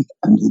the Army,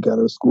 and he got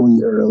out of school a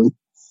year early.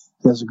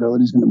 He has a girl that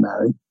he's going to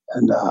marry,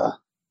 and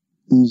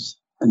he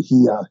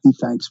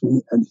thanks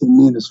me, and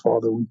me and his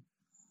father, we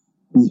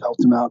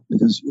helped him out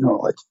because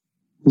like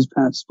his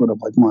parents split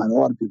up like mine. A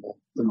lot of people,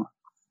 more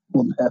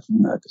than half of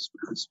America's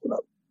parents split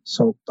up.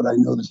 So, but I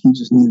know that he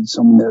just needed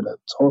someone there to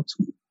talk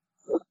to him.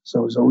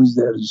 So I was always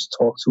there to just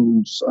talk to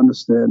him, just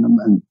understand him,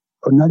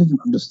 or not even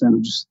understand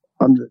him, just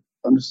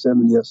understand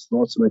that he has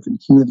thoughts, and I can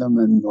hear them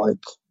and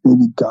like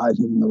maybe guide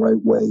him in the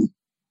right way,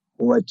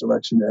 the right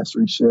direction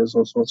after he shares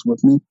those thoughts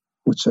with me.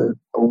 Which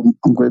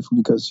I'm grateful,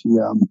 because he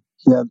turned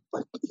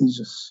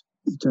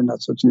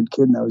out such a good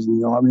kid. Now he's in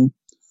the Army.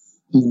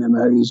 He's gonna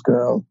marry his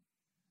girl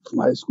from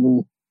high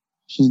school.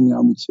 She's in the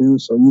Army too.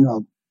 So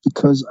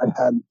because I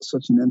had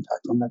such an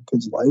impact on that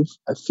kid's life,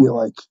 I feel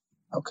like,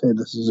 okay,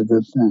 this is a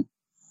good thing.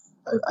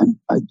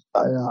 I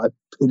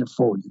paid it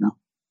forward,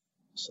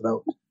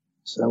 So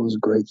that was a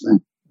great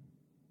thing.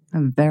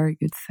 A very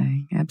good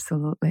thing,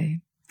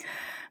 absolutely.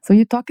 So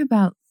you talk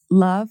about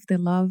love,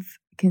 that love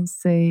can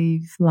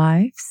save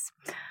lives.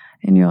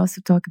 And you also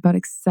talk about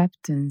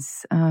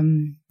acceptance.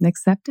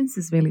 Acceptance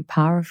is really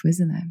powerful,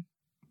 isn't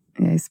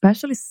it? Yeah,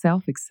 especially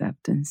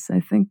self-acceptance.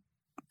 I think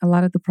a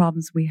lot of the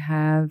problems we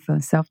have,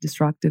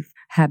 self-destructive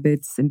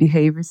habits and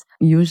behaviors,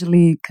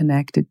 usually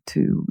connected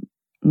to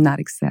not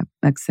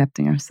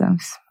accepting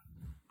ourselves.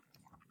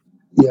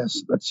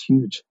 Yes, that's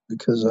huge,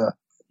 because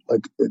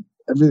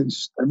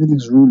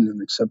everything's rooted in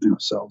accepting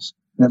ourselves,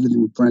 and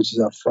everything branches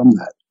out from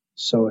that.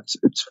 So it's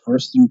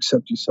first you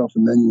accept yourself,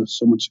 and then you're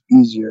so much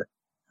easier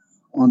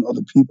on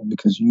other people,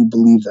 because you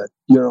believe that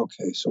you're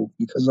okay. So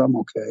because I'm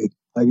okay,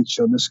 I can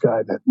show this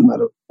guy that no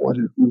matter what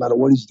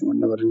he's doing,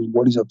 no matter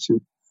what he's up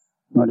to,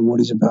 no matter what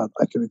he's about,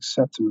 I can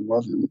accept him and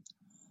love him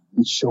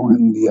and show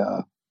him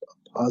the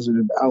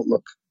positive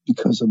outlook,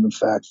 because of the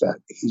fact that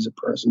he's a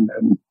person,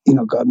 and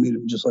God made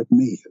him just like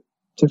me,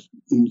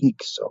 different,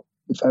 unique. So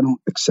if I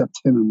don't accept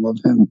him and love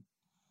him,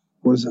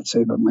 what does that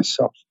say about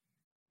myself?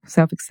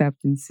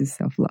 Self-acceptance is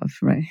self-love,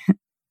 right?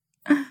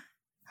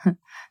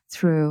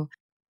 True.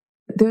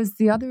 There's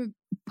the other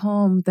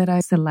poem that I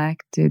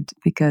selected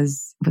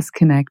because it was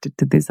connected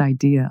to this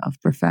idea of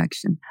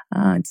perfection.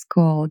 It's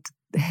called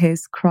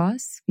His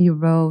Cross. You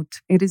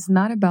wrote, "It is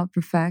not about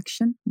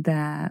perfection,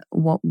 that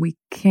what we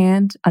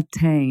can't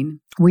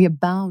attain, we are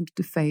bound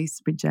to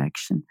face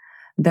rejection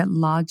that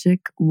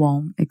logic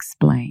won't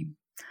explain."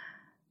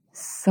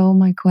 So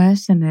my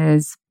question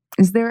is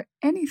there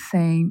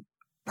anything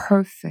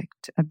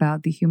perfect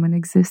about the human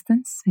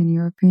existence, in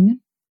your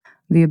opinion?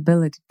 The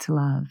ability to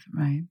love,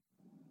 right?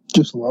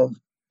 Just love.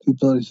 The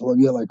ability to love.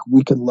 Yeah, like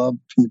we can love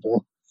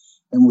people,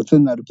 and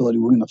within that ability,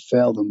 we're going to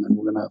fail them, and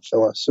we're going to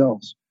fail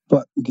ourselves.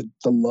 But the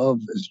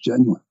love is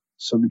genuine.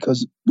 So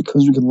because we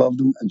can love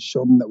them and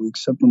show them that we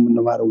accept them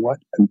no matter what,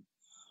 and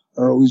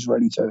are always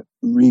ready to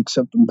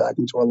re-accept them back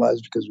into our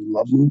lives because we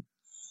love them,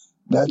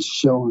 that's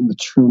showing the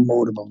true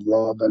motive of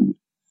love, and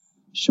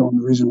showing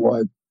the reason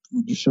why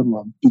you should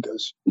love,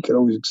 because you can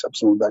always accept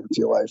someone back into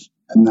your life,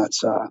 and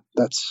that's I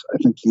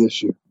think the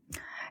issue.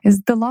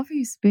 Is the love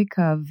you speak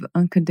of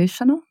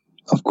unconditional?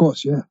 Of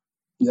course, yeah.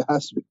 Yeah, it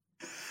has to be.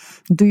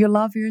 Do you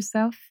love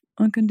yourself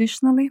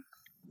unconditionally?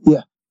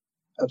 Yeah,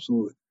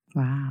 absolutely.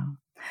 Wow.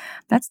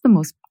 That's the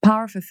most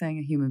powerful thing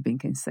a human being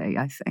can say,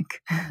 I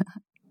think.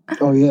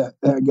 Oh yeah,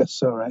 I guess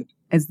so, right?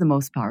 It's the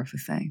most powerful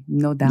thing,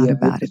 no doubt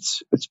about it.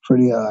 It's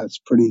pretty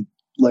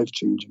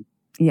life-changing.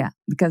 Yeah,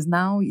 because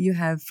now you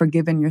have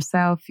forgiven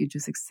yourself, you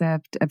just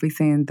accept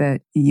everything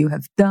that you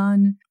have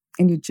done,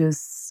 and you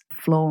just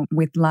flow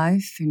with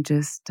life, and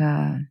just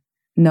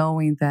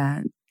knowing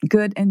that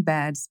good and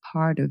bad is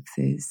part of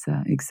this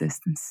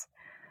existence.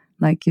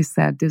 Like you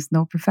said, there's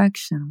no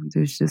perfection.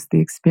 There's just the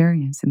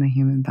experience in the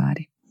human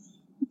body.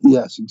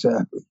 Yes,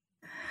 exactly.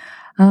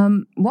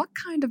 What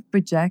kind of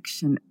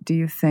projection do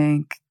you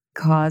think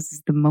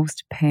causes the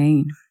most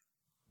pain?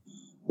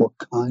 What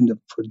kind of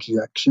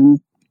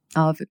projection?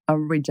 Of a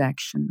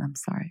rejection, I'm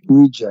sorry.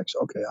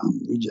 Rejection. Okay,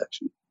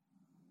 rejection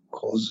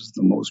causes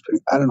the most pain.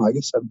 I don't know. I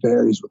guess that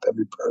varies with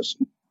every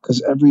person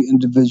because every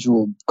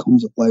individual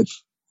comes at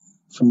life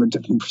from a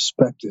different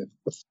perspective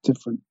with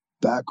different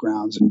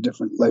backgrounds and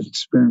different life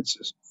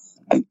experiences.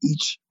 And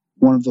each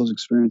one of those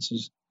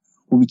experiences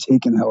will be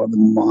taken however the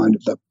mind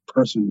of that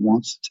person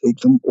wants to take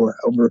them, or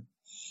however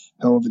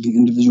the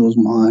individual's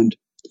mind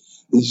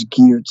is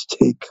geared to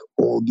take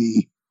all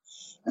the,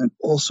 and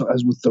also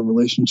as with the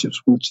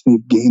relationships which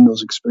they've gained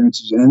those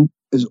experiences in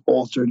is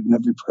altered in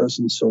every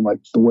person. So like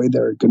the way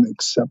they're going to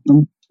accept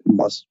them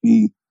must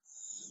be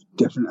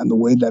different, and the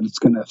way that it's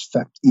going to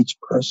affect each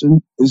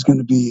person is going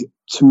to be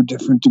to a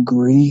different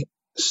degree.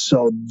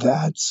 So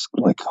that's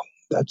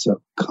a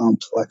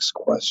complex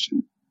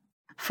question.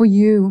 For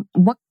you,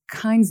 what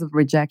kinds of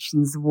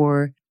rejections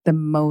were the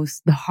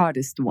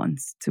hardest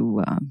ones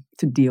to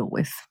deal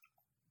with?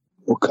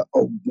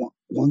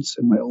 Once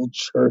in my old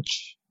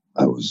church,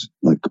 I was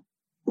like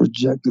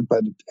rejected by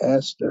the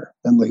pastor,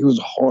 and like it was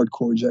a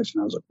hardcore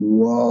rejection. I was like,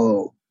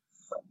 "Whoa,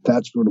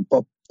 that's brutal."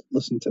 But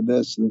listen to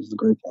this. And this is the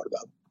great part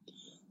about it.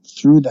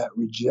 Through that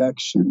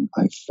rejection,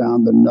 I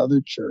found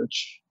another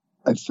church.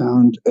 I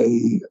found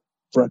a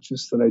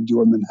breakfast that I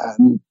do in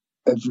Manhattan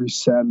every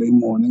Saturday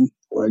morning,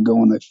 where I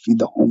go and I feed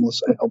the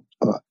homeless.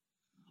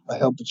 I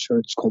help a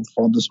church called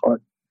Father's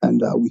Heart,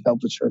 and we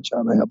help the church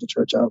out. I help the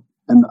church out,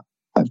 and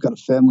I've got a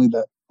family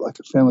that's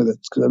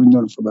because I've been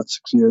doing it for about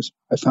 6 years.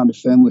 I found a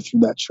family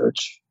through that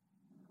church,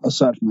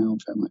 aside from my own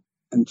family,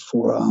 and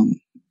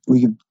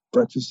we give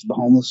breakfast to the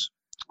homeless,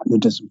 and they're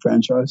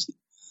disenfranchised,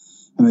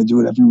 and I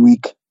do it every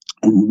week,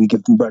 and we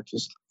give them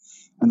breakfast,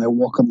 and I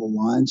walk on the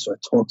line, so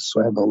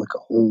I have a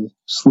whole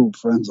slew of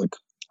friends, like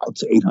up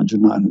to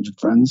 800, 900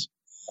 friends,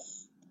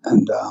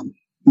 and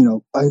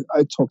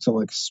I talk to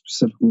like a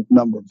specific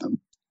number of them.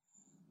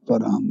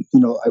 But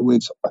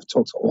I've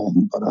talked to all of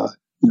them, but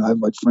I have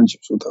like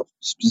friendships with a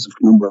specific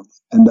number of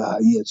them. And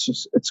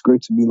it's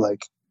great to be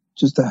like,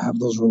 just to have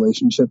those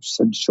relationships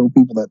and show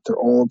people that they're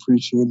all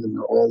appreciated and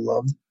they're all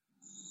loved,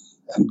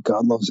 and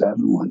God loves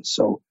everyone.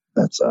 So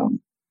that's the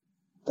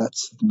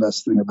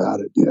best thing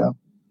about it,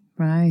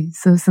 Right.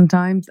 So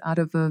sometimes out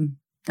of a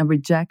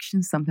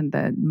rejection, something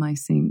that might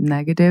seem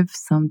negative,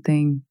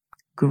 something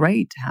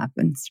great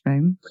happens,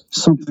 right?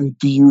 Something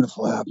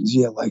beautiful happens.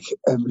 Yeah, like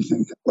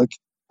everything.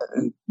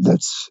 And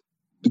that's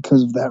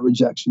because of that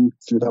rejection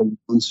through that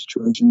one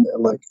situation.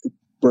 It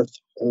birthed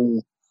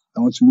whole.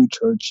 I went to a new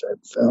church. I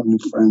found new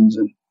friends,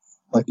 and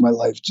like my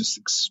life just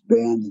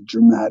expanded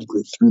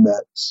dramatically through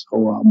that.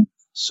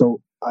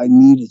 So I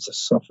needed to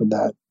suffer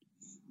that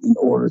in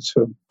order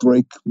to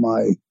break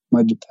my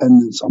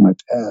dependence on my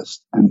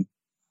past and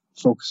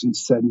focus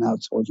instead now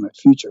towards my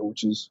future,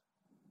 which is,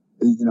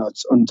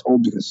 it's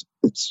untold because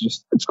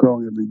it's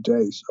growing every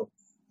day. So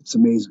it's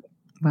amazing.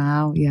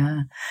 Wow.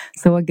 Yeah.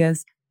 So I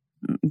guess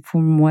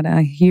from what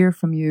I hear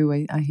from you,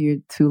 I hear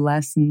two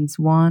lessons.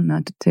 One,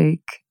 not to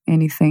take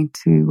anything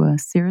too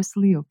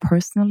seriously or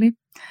personally.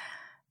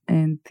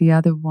 And the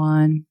other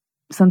one,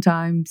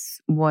 sometimes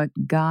what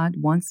God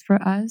wants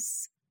for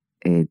us,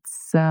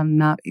 it's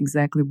not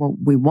exactly what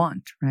we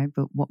want, right?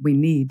 But what we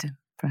need,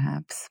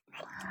 perhaps.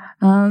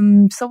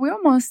 So we're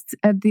almost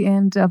at the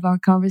end of our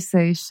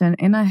conversation,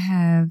 and I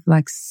have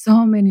like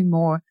so many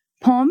more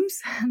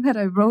poems that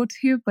I wrote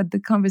here, but the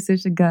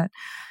conversation got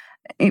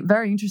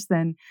very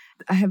interesting.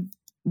 I have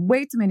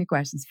way too many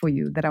questions for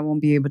you that I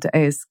won't be able to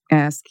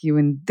ask you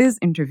in this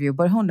interview,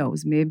 but who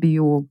knows, maybe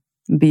you'll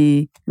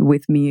be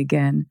with me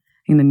again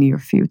in the near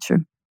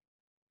future.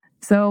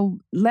 So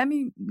let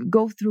me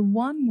go through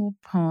one more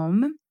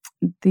poem.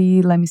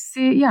 Let me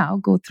see. Yeah, I'll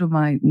go through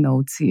my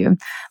notes here.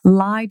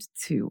 Lied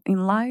to. In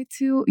Lied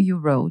to, you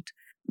wrote,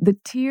 "The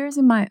tears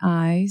in my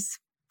eyes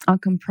are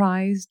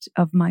comprised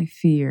of my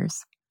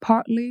fears,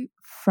 partly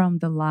from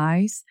the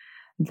lies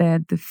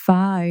that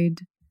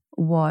defied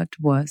what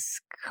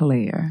was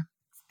clear."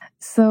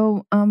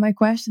 So my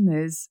question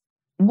is,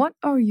 what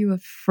are you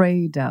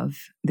afraid of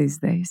these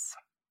days?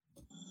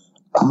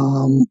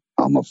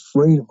 I'm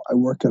afraid I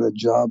work at a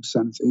job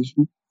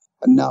sanitation,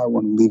 and now I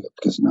want to leave it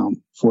because now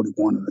I'm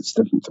 41 and it's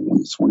different than when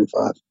it's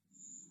 25.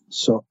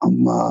 So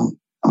I'm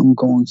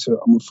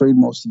afraid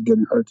most of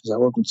getting hurt because I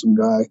work with some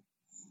guy.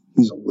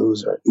 He's a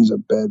loser. He's a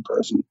bad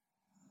person.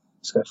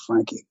 This guy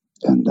Frankie,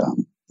 and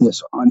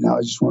so now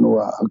I just want to.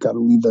 I've got to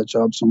leave that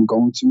job, so I'm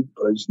going to.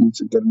 But I just need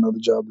to get another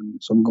job,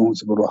 and so I'm going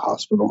to go to a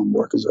hospital and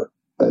work as a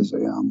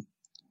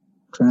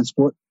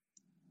transport,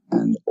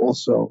 and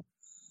also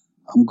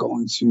I'm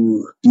going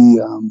to be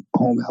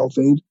home health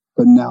aide,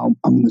 but now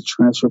I'm in the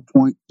transfer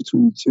point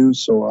between the two.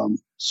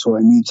 So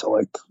I need to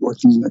like work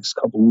these next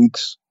couple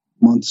weeks,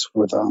 months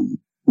with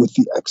with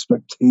the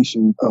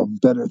expectation of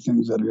better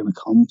things that are going to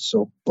come.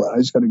 So, but I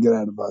just got to get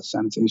out of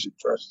sanitation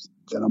first,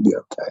 then I'll be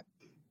okay.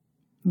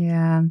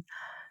 Yeah.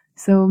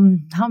 So,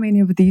 how many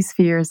of these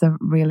fears are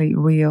really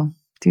real,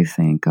 do you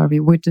think, Harvey?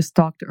 We just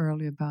talked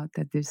earlier about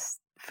that these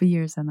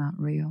fears are not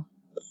real.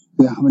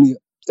 Yeah,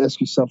 ask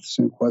yourself the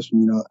same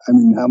question, I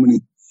mean,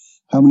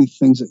 how many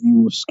things that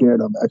you were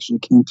scared of actually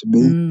came to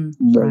be?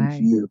 Very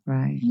few.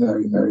 Right.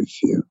 Very, very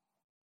few.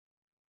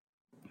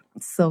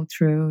 So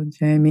true,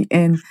 Jamie.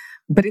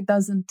 But it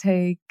doesn't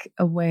take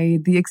away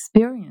the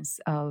experience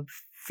of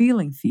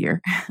feeling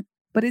fear.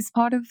 But it's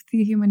part of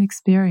the human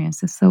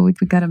experience. So we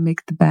got to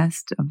make the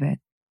best of it.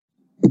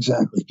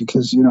 Exactly,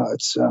 because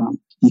it's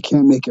you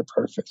can't make it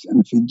perfect, and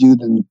if you do,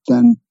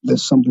 then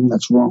there's something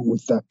that's wrong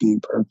with that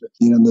being perfect.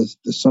 There's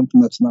something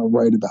that's not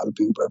right about it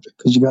being perfect,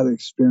 because you got to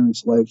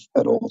experience life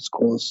at all its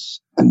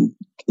costs, and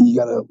you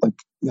gotta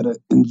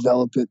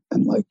envelop it,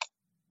 and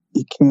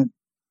you can't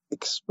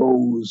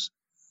expose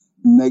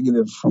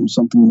negative from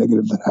something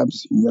negative that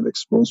happens to you. You got to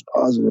expose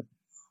positive,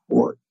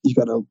 or you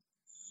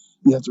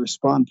have to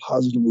respond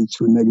positively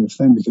to a negative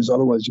thing, because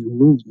otherwise you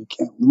lose. You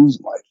can't lose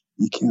in life.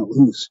 You can't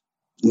lose.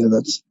 Yeah,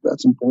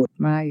 that's important.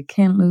 Right. You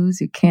can't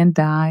lose. You can't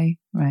die.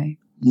 Right.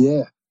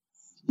 Yeah,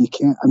 you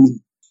can't. I mean,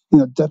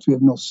 death we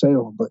have no say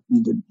over, but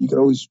you could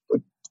always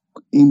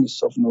aim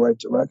yourself in the right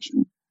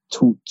direction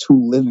to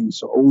living.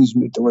 So always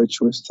make the right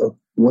choice to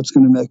what's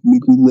going to make me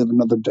live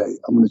another day.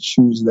 I'm going to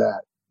choose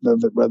that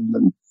rather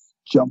than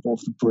jump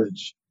off the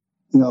bridge.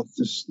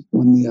 Just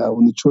when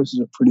the choices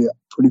are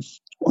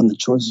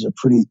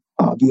pretty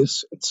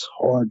obvious, it's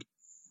hard.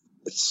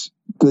 It's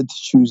good to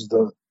choose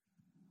the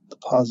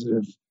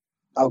positive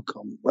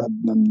outcome rather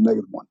than the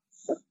negative one.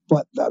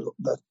 But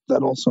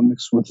that also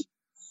mixed with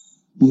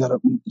you gotta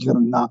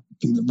not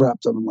be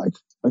wrapped up in like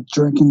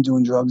drinking,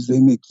 doing drugs.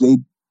 They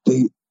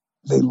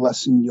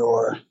lessen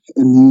your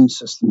immune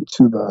system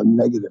to the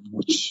negative,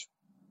 which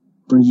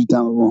brings you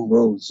down the wrong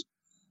roads.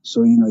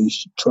 So you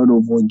should try to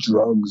avoid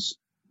drugs.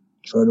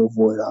 Try to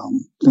avoid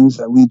things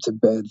that lead to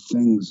bad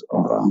things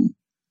are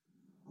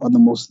the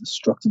most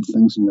destructive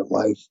things in your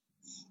life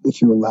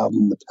if you allow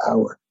them the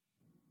power.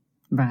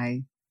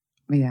 Right.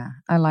 Yeah,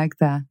 I like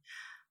that.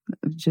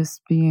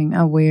 Just being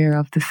aware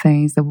of the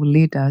things that will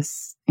lead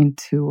us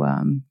into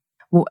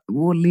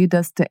will lead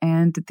us to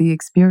end the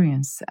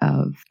experience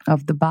of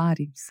the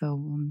body.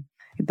 So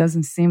it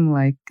doesn't seem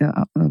like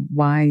a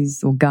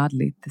wise or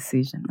godly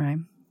decision, right?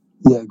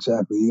 Yeah,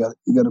 exactly. You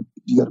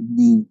gotta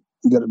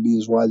be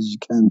as wise as you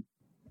can.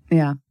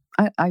 Yeah,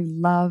 I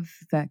love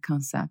that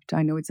concept.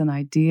 I know it's an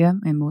idea,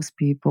 and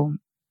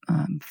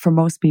for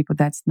most people,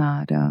 that's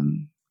not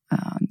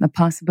a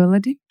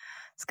possibility.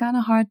 It's kind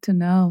of hard to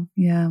know,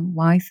 yeah,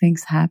 why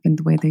things happen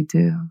the way they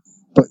do.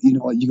 But you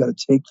know what? You got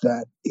to take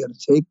that. You have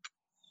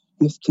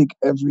to take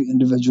every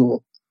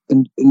individual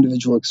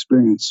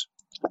experience,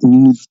 and you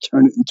need to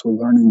turn it into a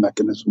learning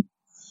mechanism,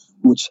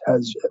 which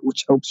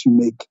helps you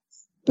make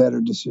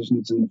better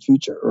decisions in the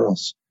future. Or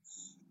else,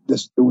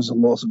 it was a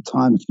loss of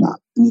time. If not,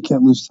 and you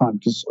can't lose time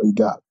because it's all you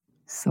got.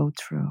 So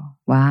true.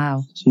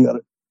 Wow. So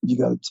you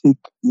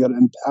gotta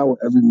empower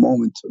every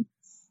moment to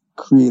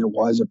create a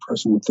wiser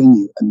person within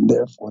you, and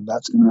therefore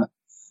that's gonna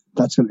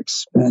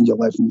expand your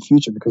life in the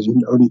future, because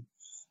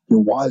you're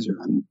wiser,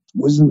 and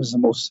wisdom is the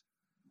most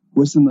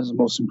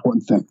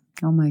important thing.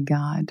 Oh my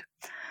God.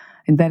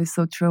 And that is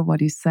so true what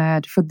you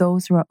said. For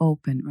those who are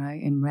open,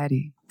 right, and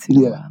ready to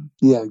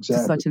exactly. to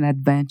such an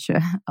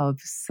adventure of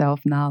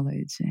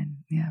self-knowledge. And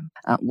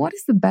what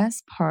is the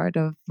best part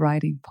of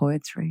writing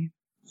poetry?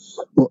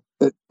 Well,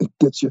 it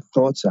gets your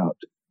thoughts out.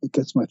 It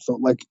gets my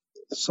thought, like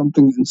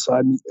something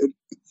inside me.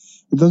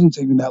 It doesn't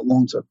take me that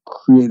long to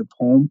create a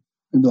poem,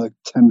 maybe like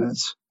 10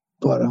 minutes.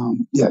 But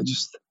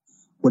just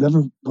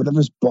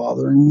whatever's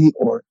bothering me,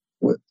 or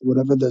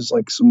whatever there's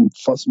like some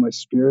fuss in my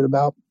spirit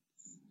about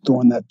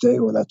during that day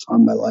or that time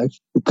in my life,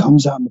 it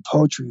comes out in the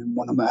poetry. And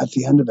when I'm at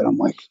the end of it, I'm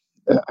like,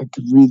 I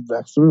could read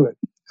back through it,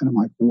 and I'm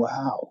like,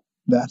 wow,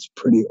 that's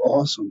pretty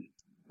awesome.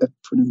 That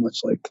pretty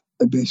much I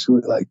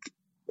basically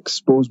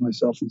expose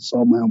myself and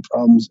solve my own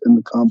problems in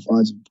the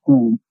confines of the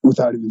poem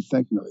without even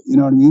thinking of it. You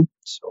know what I mean?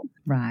 So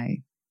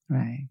right.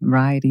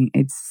 Writing,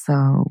 it's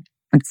so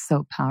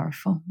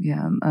powerful.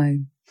 Yeah,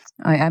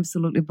 I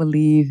absolutely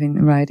believe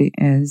in writing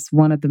as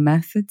one of the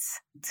methods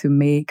to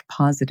make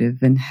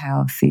positive and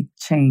healthy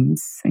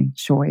changes and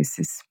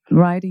choices.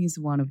 Writing is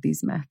one of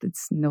these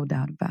methods, no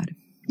doubt about it.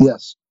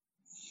 Yes,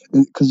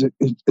 because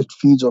it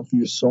feeds off of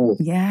your soul.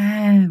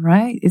 Yeah,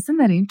 right. Isn't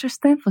that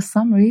interesting? For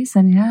some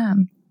reason, yeah.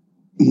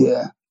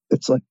 Yeah,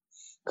 it's like,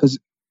 because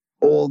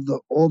all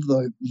of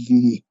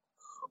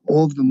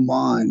the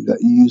mind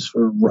that you use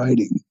for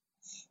writing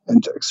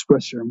and to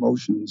express your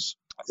emotions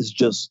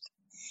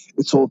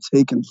it's all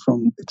taken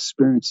from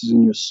experiences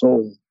in your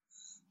soul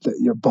that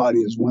your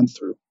body has went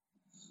through.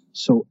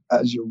 So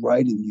as you're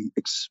writing, you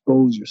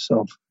expose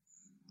yourself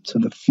to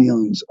the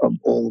feelings of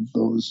all of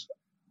those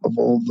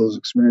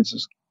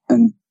experiences,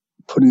 and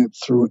putting it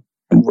through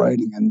in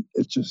writing, and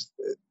it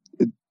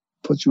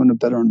puts you in a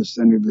better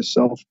understanding of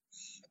yourself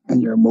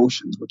and your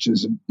emotions, which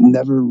is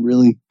never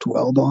really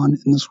dwelled on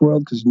in this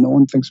world because no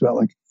one thinks about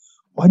like,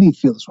 why do you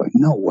feel this way?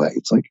 No way.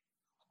 It's like,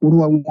 what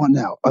do I want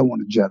now? I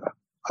want a Jetta.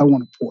 I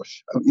want a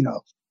Porsche.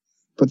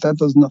 But that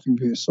does nothing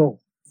for your soul.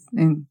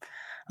 And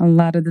a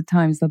lot of the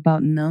times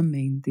about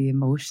numbing the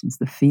emotions,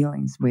 the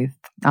feelings with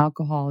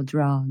alcohol,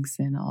 drugs,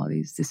 and all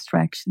these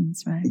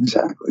distractions, right?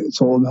 Exactly.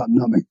 It's all about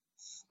numbing.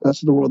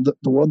 That's the world.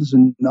 The world is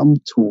a numb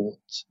tool.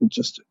 It's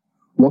just,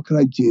 what can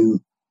I do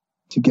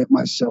to get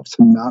myself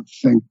to not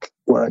think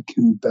where I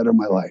can better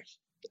my life?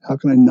 How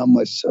can I numb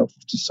myself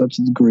to such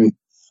a degree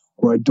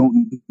where I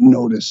don't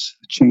notice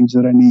the change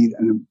that I need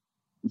and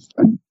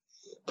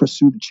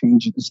pursue the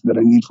changes that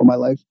I need for my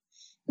life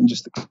and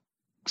just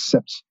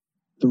accept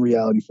the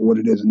reality for what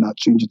it is and not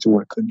change it to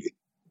what it could be.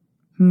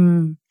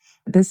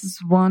 This is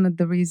one of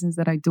the reasons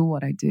that I do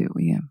what I do.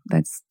 Yeah,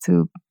 that's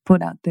to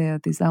put out there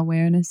this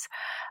awareness.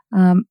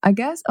 I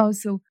guess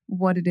also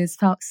what it is,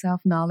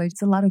 self-knowledge.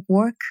 It's a lot of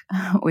work,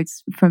 which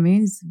for me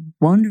is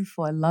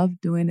wonderful. I love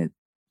doing it.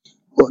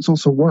 Well, it's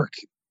also work.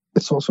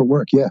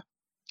 Yeah.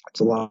 It's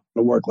a lot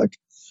of work. Like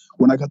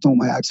when I got done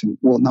with my accident,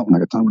 well, not when I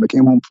got done, when I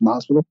came home from the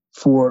hospital,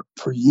 for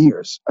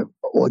years,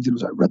 all I did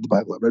was I read the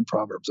Bible, I read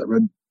Proverbs, I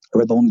read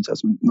the Old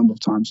Testament a number of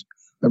times.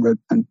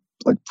 And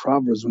like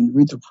Proverbs, when you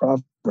read through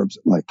Proverbs,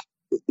 like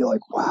you're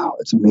like, wow,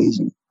 it's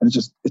amazing. And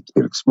it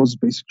exposes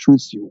basic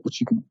truths to you,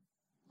 which you can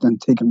then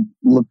take and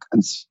look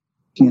and see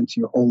into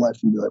your whole life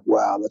and be like,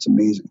 wow, that's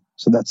amazing.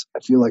 So I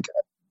feel like,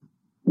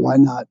 why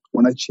not,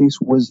 when I chase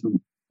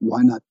wisdom,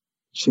 why not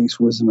chase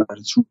wisdom at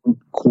its root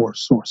core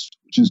source,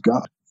 which is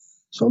God?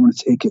 So I'm going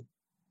to take it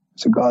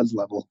to God's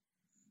level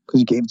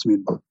because He gave it to me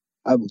in the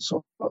Bible.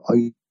 So I'll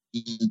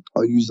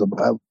use the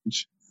Bible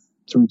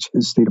to reach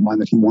His state of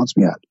mind that He wants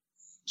me at.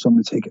 So I'm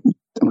going to take it.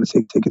 I'm going to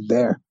take it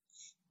there,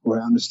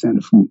 where I understand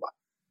it from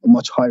a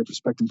much higher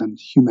perspective than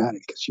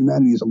humanity, because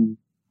humanity is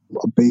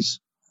a base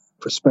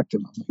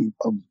perspective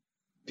of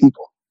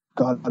people.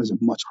 God is a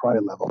much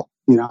higher level,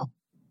 Yeah,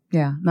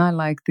 and I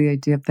like the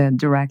idea of the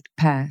direct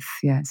path.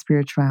 Yeah,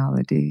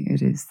 spirituality.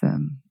 It is.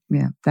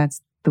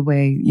 That's the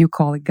way you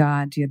call it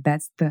God. Yeah,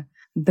 that's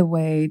the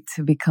way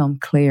to become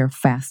clear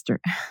faster,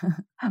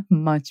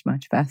 much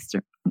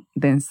faster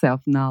than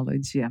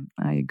self-knowledge. Yeah,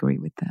 I agree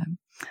with that.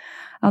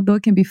 Although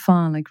it can be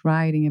fun, like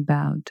writing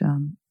about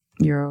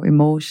your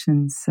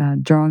emotions,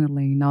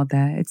 journaling, and all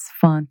that. It's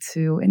fun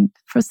too, and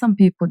for some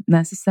people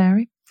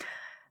necessary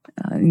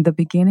in the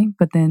beginning.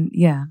 But then,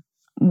 yeah,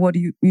 what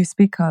you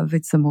speak of,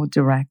 it's a more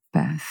direct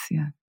path.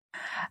 Yeah.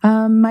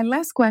 My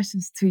last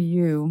questions to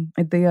you,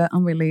 they are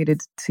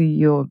unrelated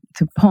to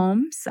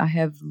poems. I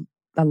have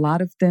a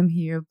lot of them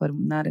here, but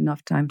not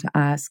enough time to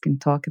ask and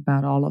talk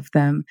about all of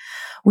them.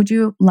 Would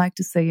you like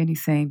to say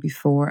anything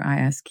before I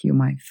ask you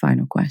my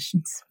final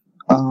questions?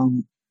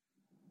 No,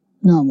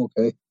 I'm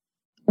okay.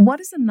 What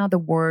is another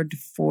word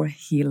for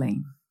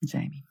healing,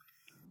 Jamie?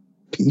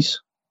 Peace.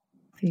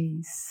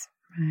 Peace,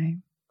 right.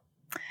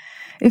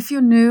 If you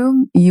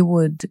knew you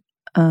would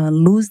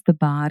lose the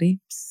body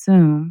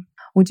soon,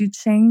 would you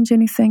change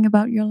anything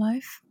about your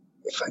life?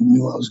 If I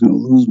knew I was going to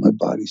lose my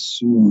body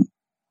soon.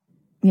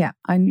 Yeah,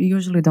 I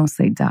usually don't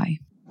say die.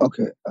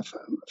 Okay, if I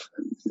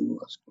knew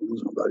I was going to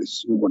lose my body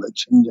soon, would I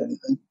change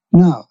anything?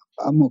 No,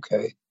 I'm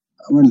okay.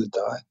 I'm ready to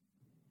die.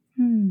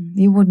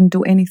 You wouldn't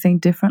do anything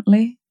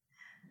differently?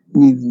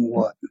 Meaning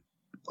what?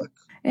 Like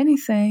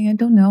anything, I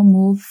don't know,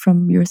 move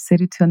from your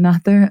city to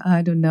another.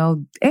 I don't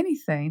know,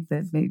 anything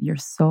that your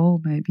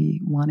soul may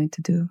be wanting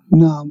to do.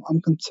 No, I'm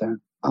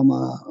content. I'm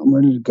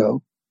ready to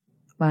go.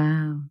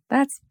 Wow,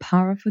 that's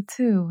powerful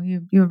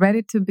too. You're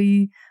ready to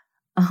be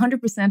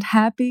 100%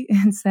 happy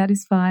and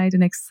satisfied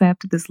and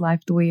accept this life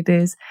the way it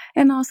is,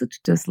 and also to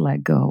just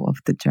let go of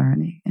the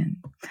journey. And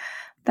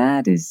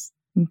that is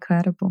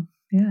incredible.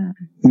 Yeah.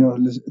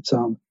 It's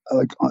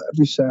like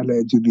every Saturday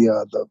I do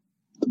the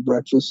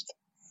breakfast,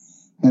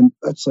 and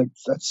that's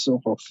so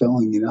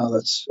fulfilling.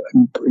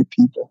 Great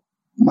people.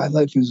 My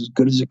life is as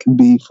good as it can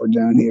be for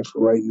down here for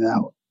right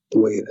now, the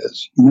way it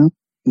is.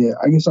 Yeah.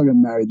 I guess I'll get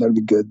married. That'd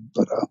be good,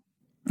 but.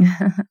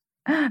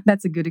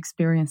 That's a good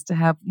experience to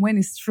have when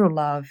it's true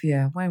love.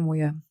 Yeah, when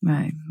we are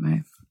right.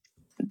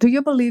 Do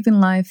you believe in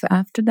life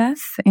after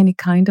death? Any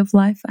kind of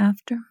life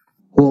after?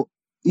 Well,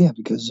 yeah,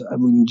 because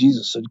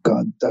Jesus said,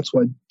 God, that's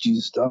why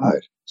Jesus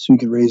died, so He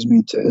could raise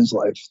me to His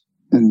life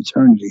and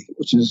eternity,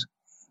 which is,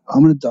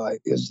 I'm going to die.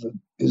 Is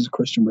the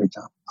Christian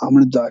breakdown? I'm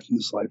going to die from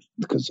this life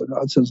because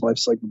God says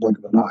life's like the blink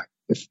of an eye.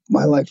 If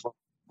my life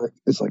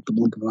is like the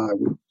blink of an eye,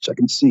 which I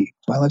can see,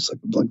 my life's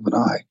like the blink of an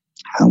eye.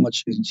 How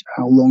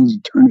long is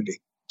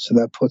eternity? So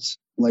that puts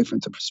life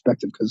into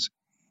perspective, because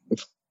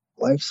if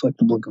life's like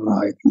the blink of an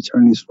eye,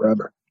 eternity is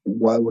forever.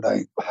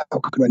 How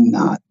could I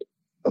not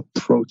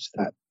approach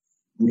that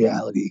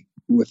reality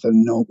with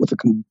a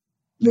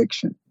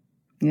conviction?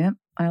 Yep,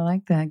 I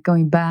like that.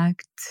 Going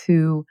back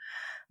to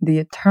the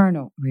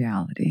eternal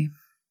reality.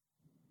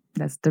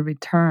 That's the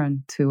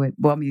return to it.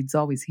 Well, I mean, it's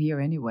always here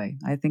anyway.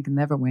 I think it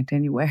never went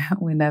anywhere.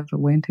 We never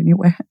went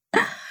anywhere.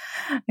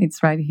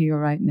 It's right here,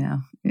 right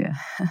now. Yeah.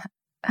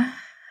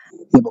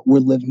 Yeah, but we're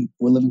living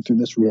through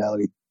this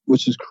reality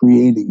which is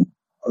creating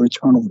our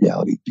eternal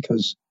reality,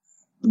 because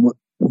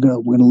we're gonna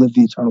live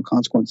the eternal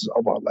consequences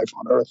of our life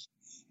on earth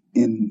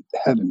in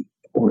heaven,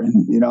 or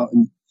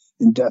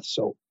in death.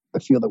 So I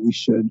feel that we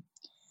should,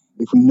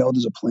 if we know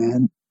there's a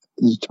plan,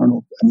 there's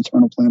an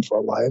eternal plan for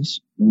our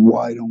lives,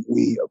 why don't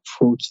we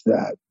approach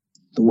that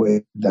the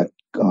way that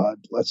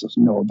God lets us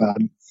know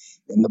about it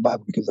in the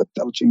Bible? Because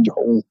that'll change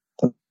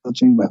that'll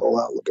change my whole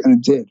outlook, and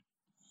it did.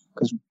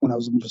 Because when I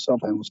was looking for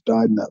self, I almost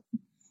died, and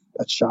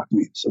that shocked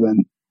me. So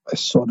then I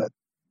saw that.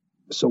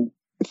 So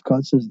if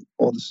God says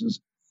all this is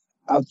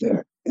out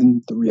there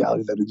in the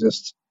reality that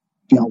exists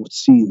beyond what's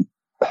seen,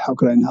 how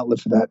could I not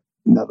live for that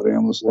now that I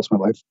almost lost my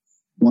life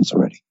once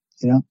already?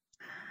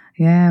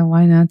 Yeah,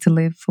 why not to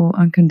live for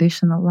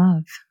unconditional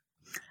love?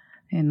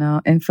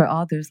 And for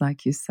others,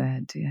 like you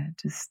said,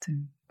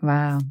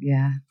 wow,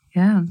 yeah.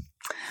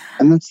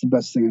 And that's the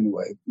best thing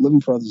anyway. Living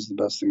for others is the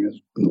best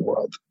thing in the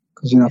world,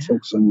 because you're not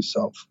focused on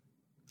yourself.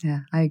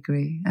 Yeah, I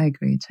agree,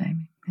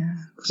 Jamie. Yeah,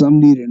 because I'm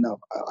needy enough.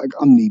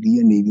 I'm needy.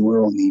 You're needy.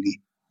 We're all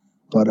needy.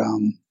 But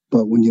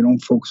when you don't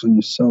focus on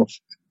yourself,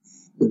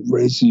 it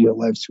raises your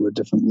life to a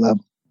different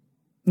level.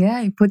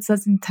 Yeah, it puts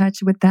us in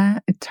touch with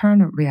that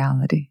eternal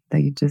reality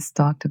that you just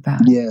talked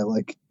about. Yeah,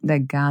 like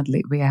that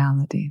godly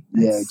reality.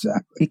 Yeah,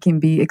 exactly. It can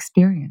be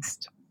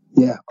experienced.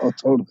 Yeah, oh,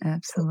 totally.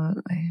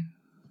 Absolutely.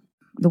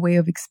 The way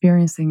of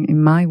experiencing,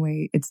 in my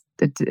way, it's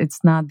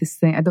not the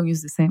same. I don't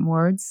use the same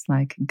words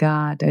like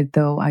God,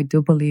 though I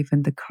do believe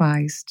in the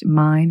Christ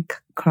mind,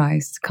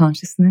 Christ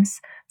consciousness.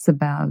 It's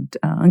about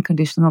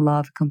unconditional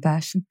love,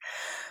 compassion.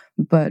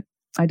 But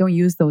I don't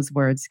use those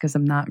words because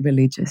I'm not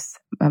religious.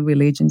 My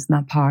religion's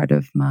not part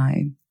of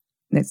my,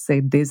 let's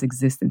say, this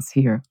existence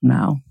here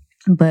now.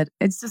 But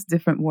it's just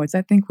different words.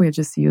 I think we're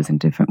just using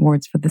different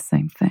words for the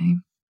same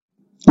thing.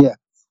 Yeah.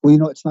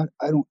 Well, it's not.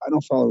 I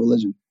don't follow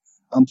religion.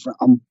 I'm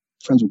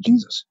friends with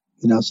Jesus.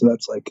 So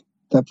that's like,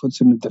 that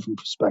puts it in a different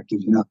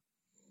perspective.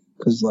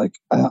 Because like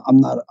I'm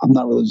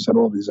not religious at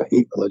all, because I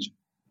hate religion.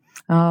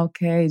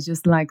 Okay,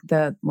 just like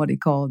what do you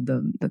call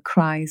the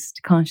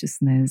Christ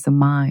consciousness, the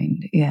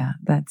mind. Yeah,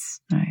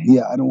 that's right.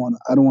 Yeah, I don't want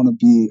to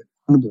be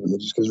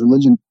religious, because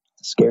religion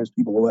scares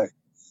people away.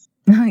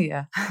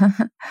 Yeah,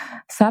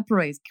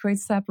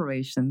 creates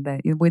separation.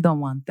 That we don't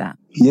want that.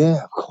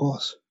 Yeah, of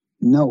course,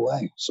 no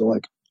way. So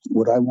like,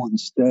 what I want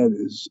instead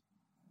is,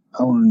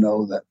 I want to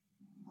know that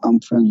I'm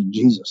friends with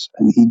Jesus,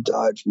 and He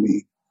died for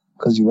me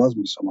because He loves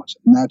me so much,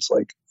 and that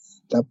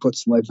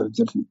puts life at a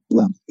different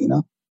level.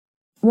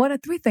 What are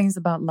 3 things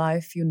about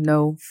life you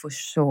know for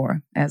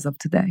sure as of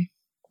today?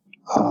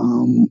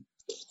 3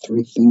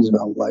 things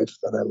about life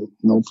that I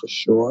know for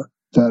sure: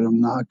 that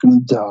I'm not going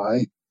to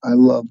die.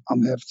 I'm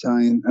half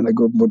Italian, and I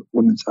grew up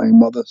with an Italian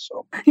mother,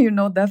 so. You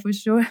know that for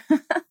sure?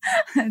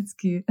 That's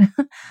cute.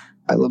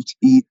 I love to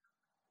eat.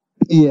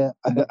 Yeah,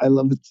 I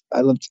love it.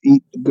 I love to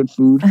eat good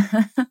food.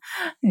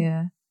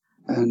 Yeah.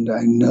 And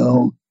I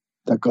know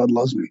that God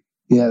loves me.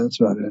 Yeah, that's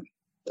about it.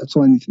 That's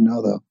all I need to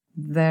know, though.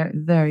 Very,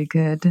 very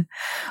good.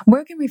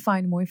 Where can we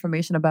find more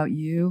information about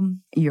you,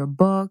 your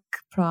book,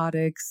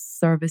 products,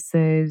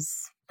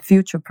 services,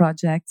 future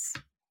projects?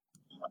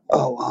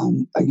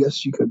 Oh, I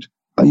guess you could.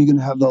 Are you going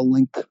to have the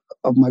link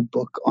of my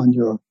book on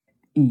your?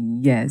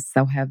 Yes,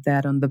 I'll have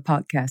that on the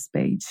podcast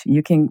page.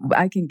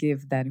 I can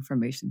give that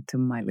information to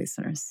my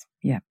listeners.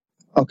 Yeah.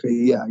 Okay,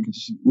 yeah, I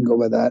guess you can go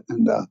by that,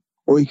 and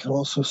or you could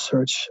also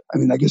search. I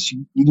mean, I guess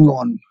you can go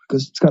on,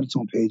 because it's got its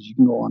own page. You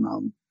can go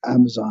on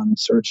Amazon and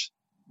search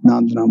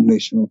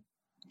Non-Denominational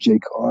J.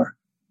 Carr,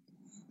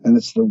 and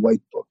it's the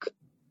white book.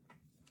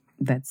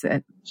 That's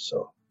it.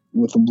 So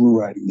with the blue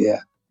writing,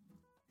 yeah.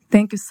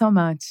 Thank you so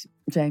much,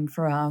 Jamie,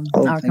 for our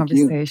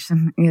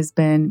conversation. You. It has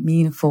been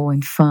meaningful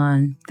and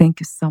fun. Thank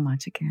you so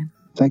much again.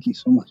 Thank you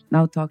so much.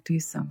 I'll talk to you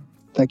soon.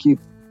 Thank you.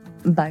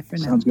 Bye for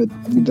now. Sounds good.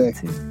 Have a good day.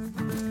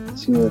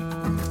 See you later.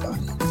 Bye.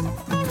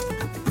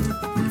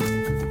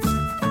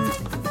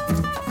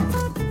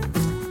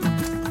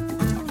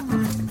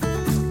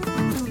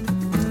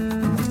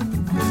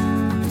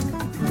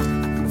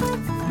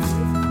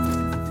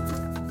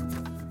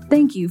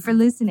 Thank you for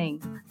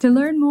listening. To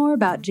learn more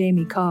about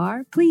Jamie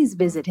Carr, please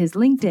visit his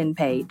LinkedIn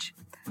page.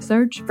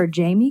 Search for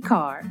Jamie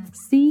Carr,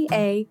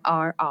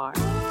 C-A-R-R.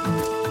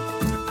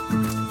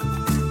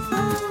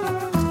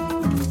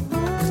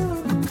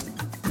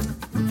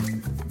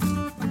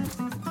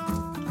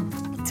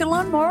 To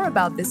learn more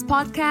about this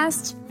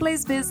podcast,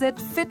 please visit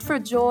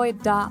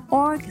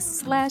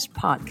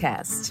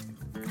fitforjoy.org/podcast.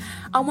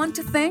 I want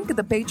to thank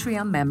the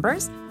Patreon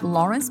members,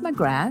 Lawrence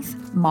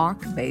McGrath,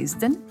 Mark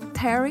Basden,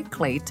 Terry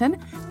Clayton,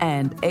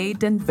 and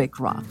Aidan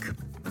Vickrock.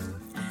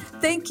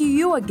 Thank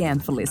you again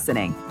for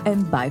listening,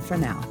 and bye for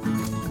now.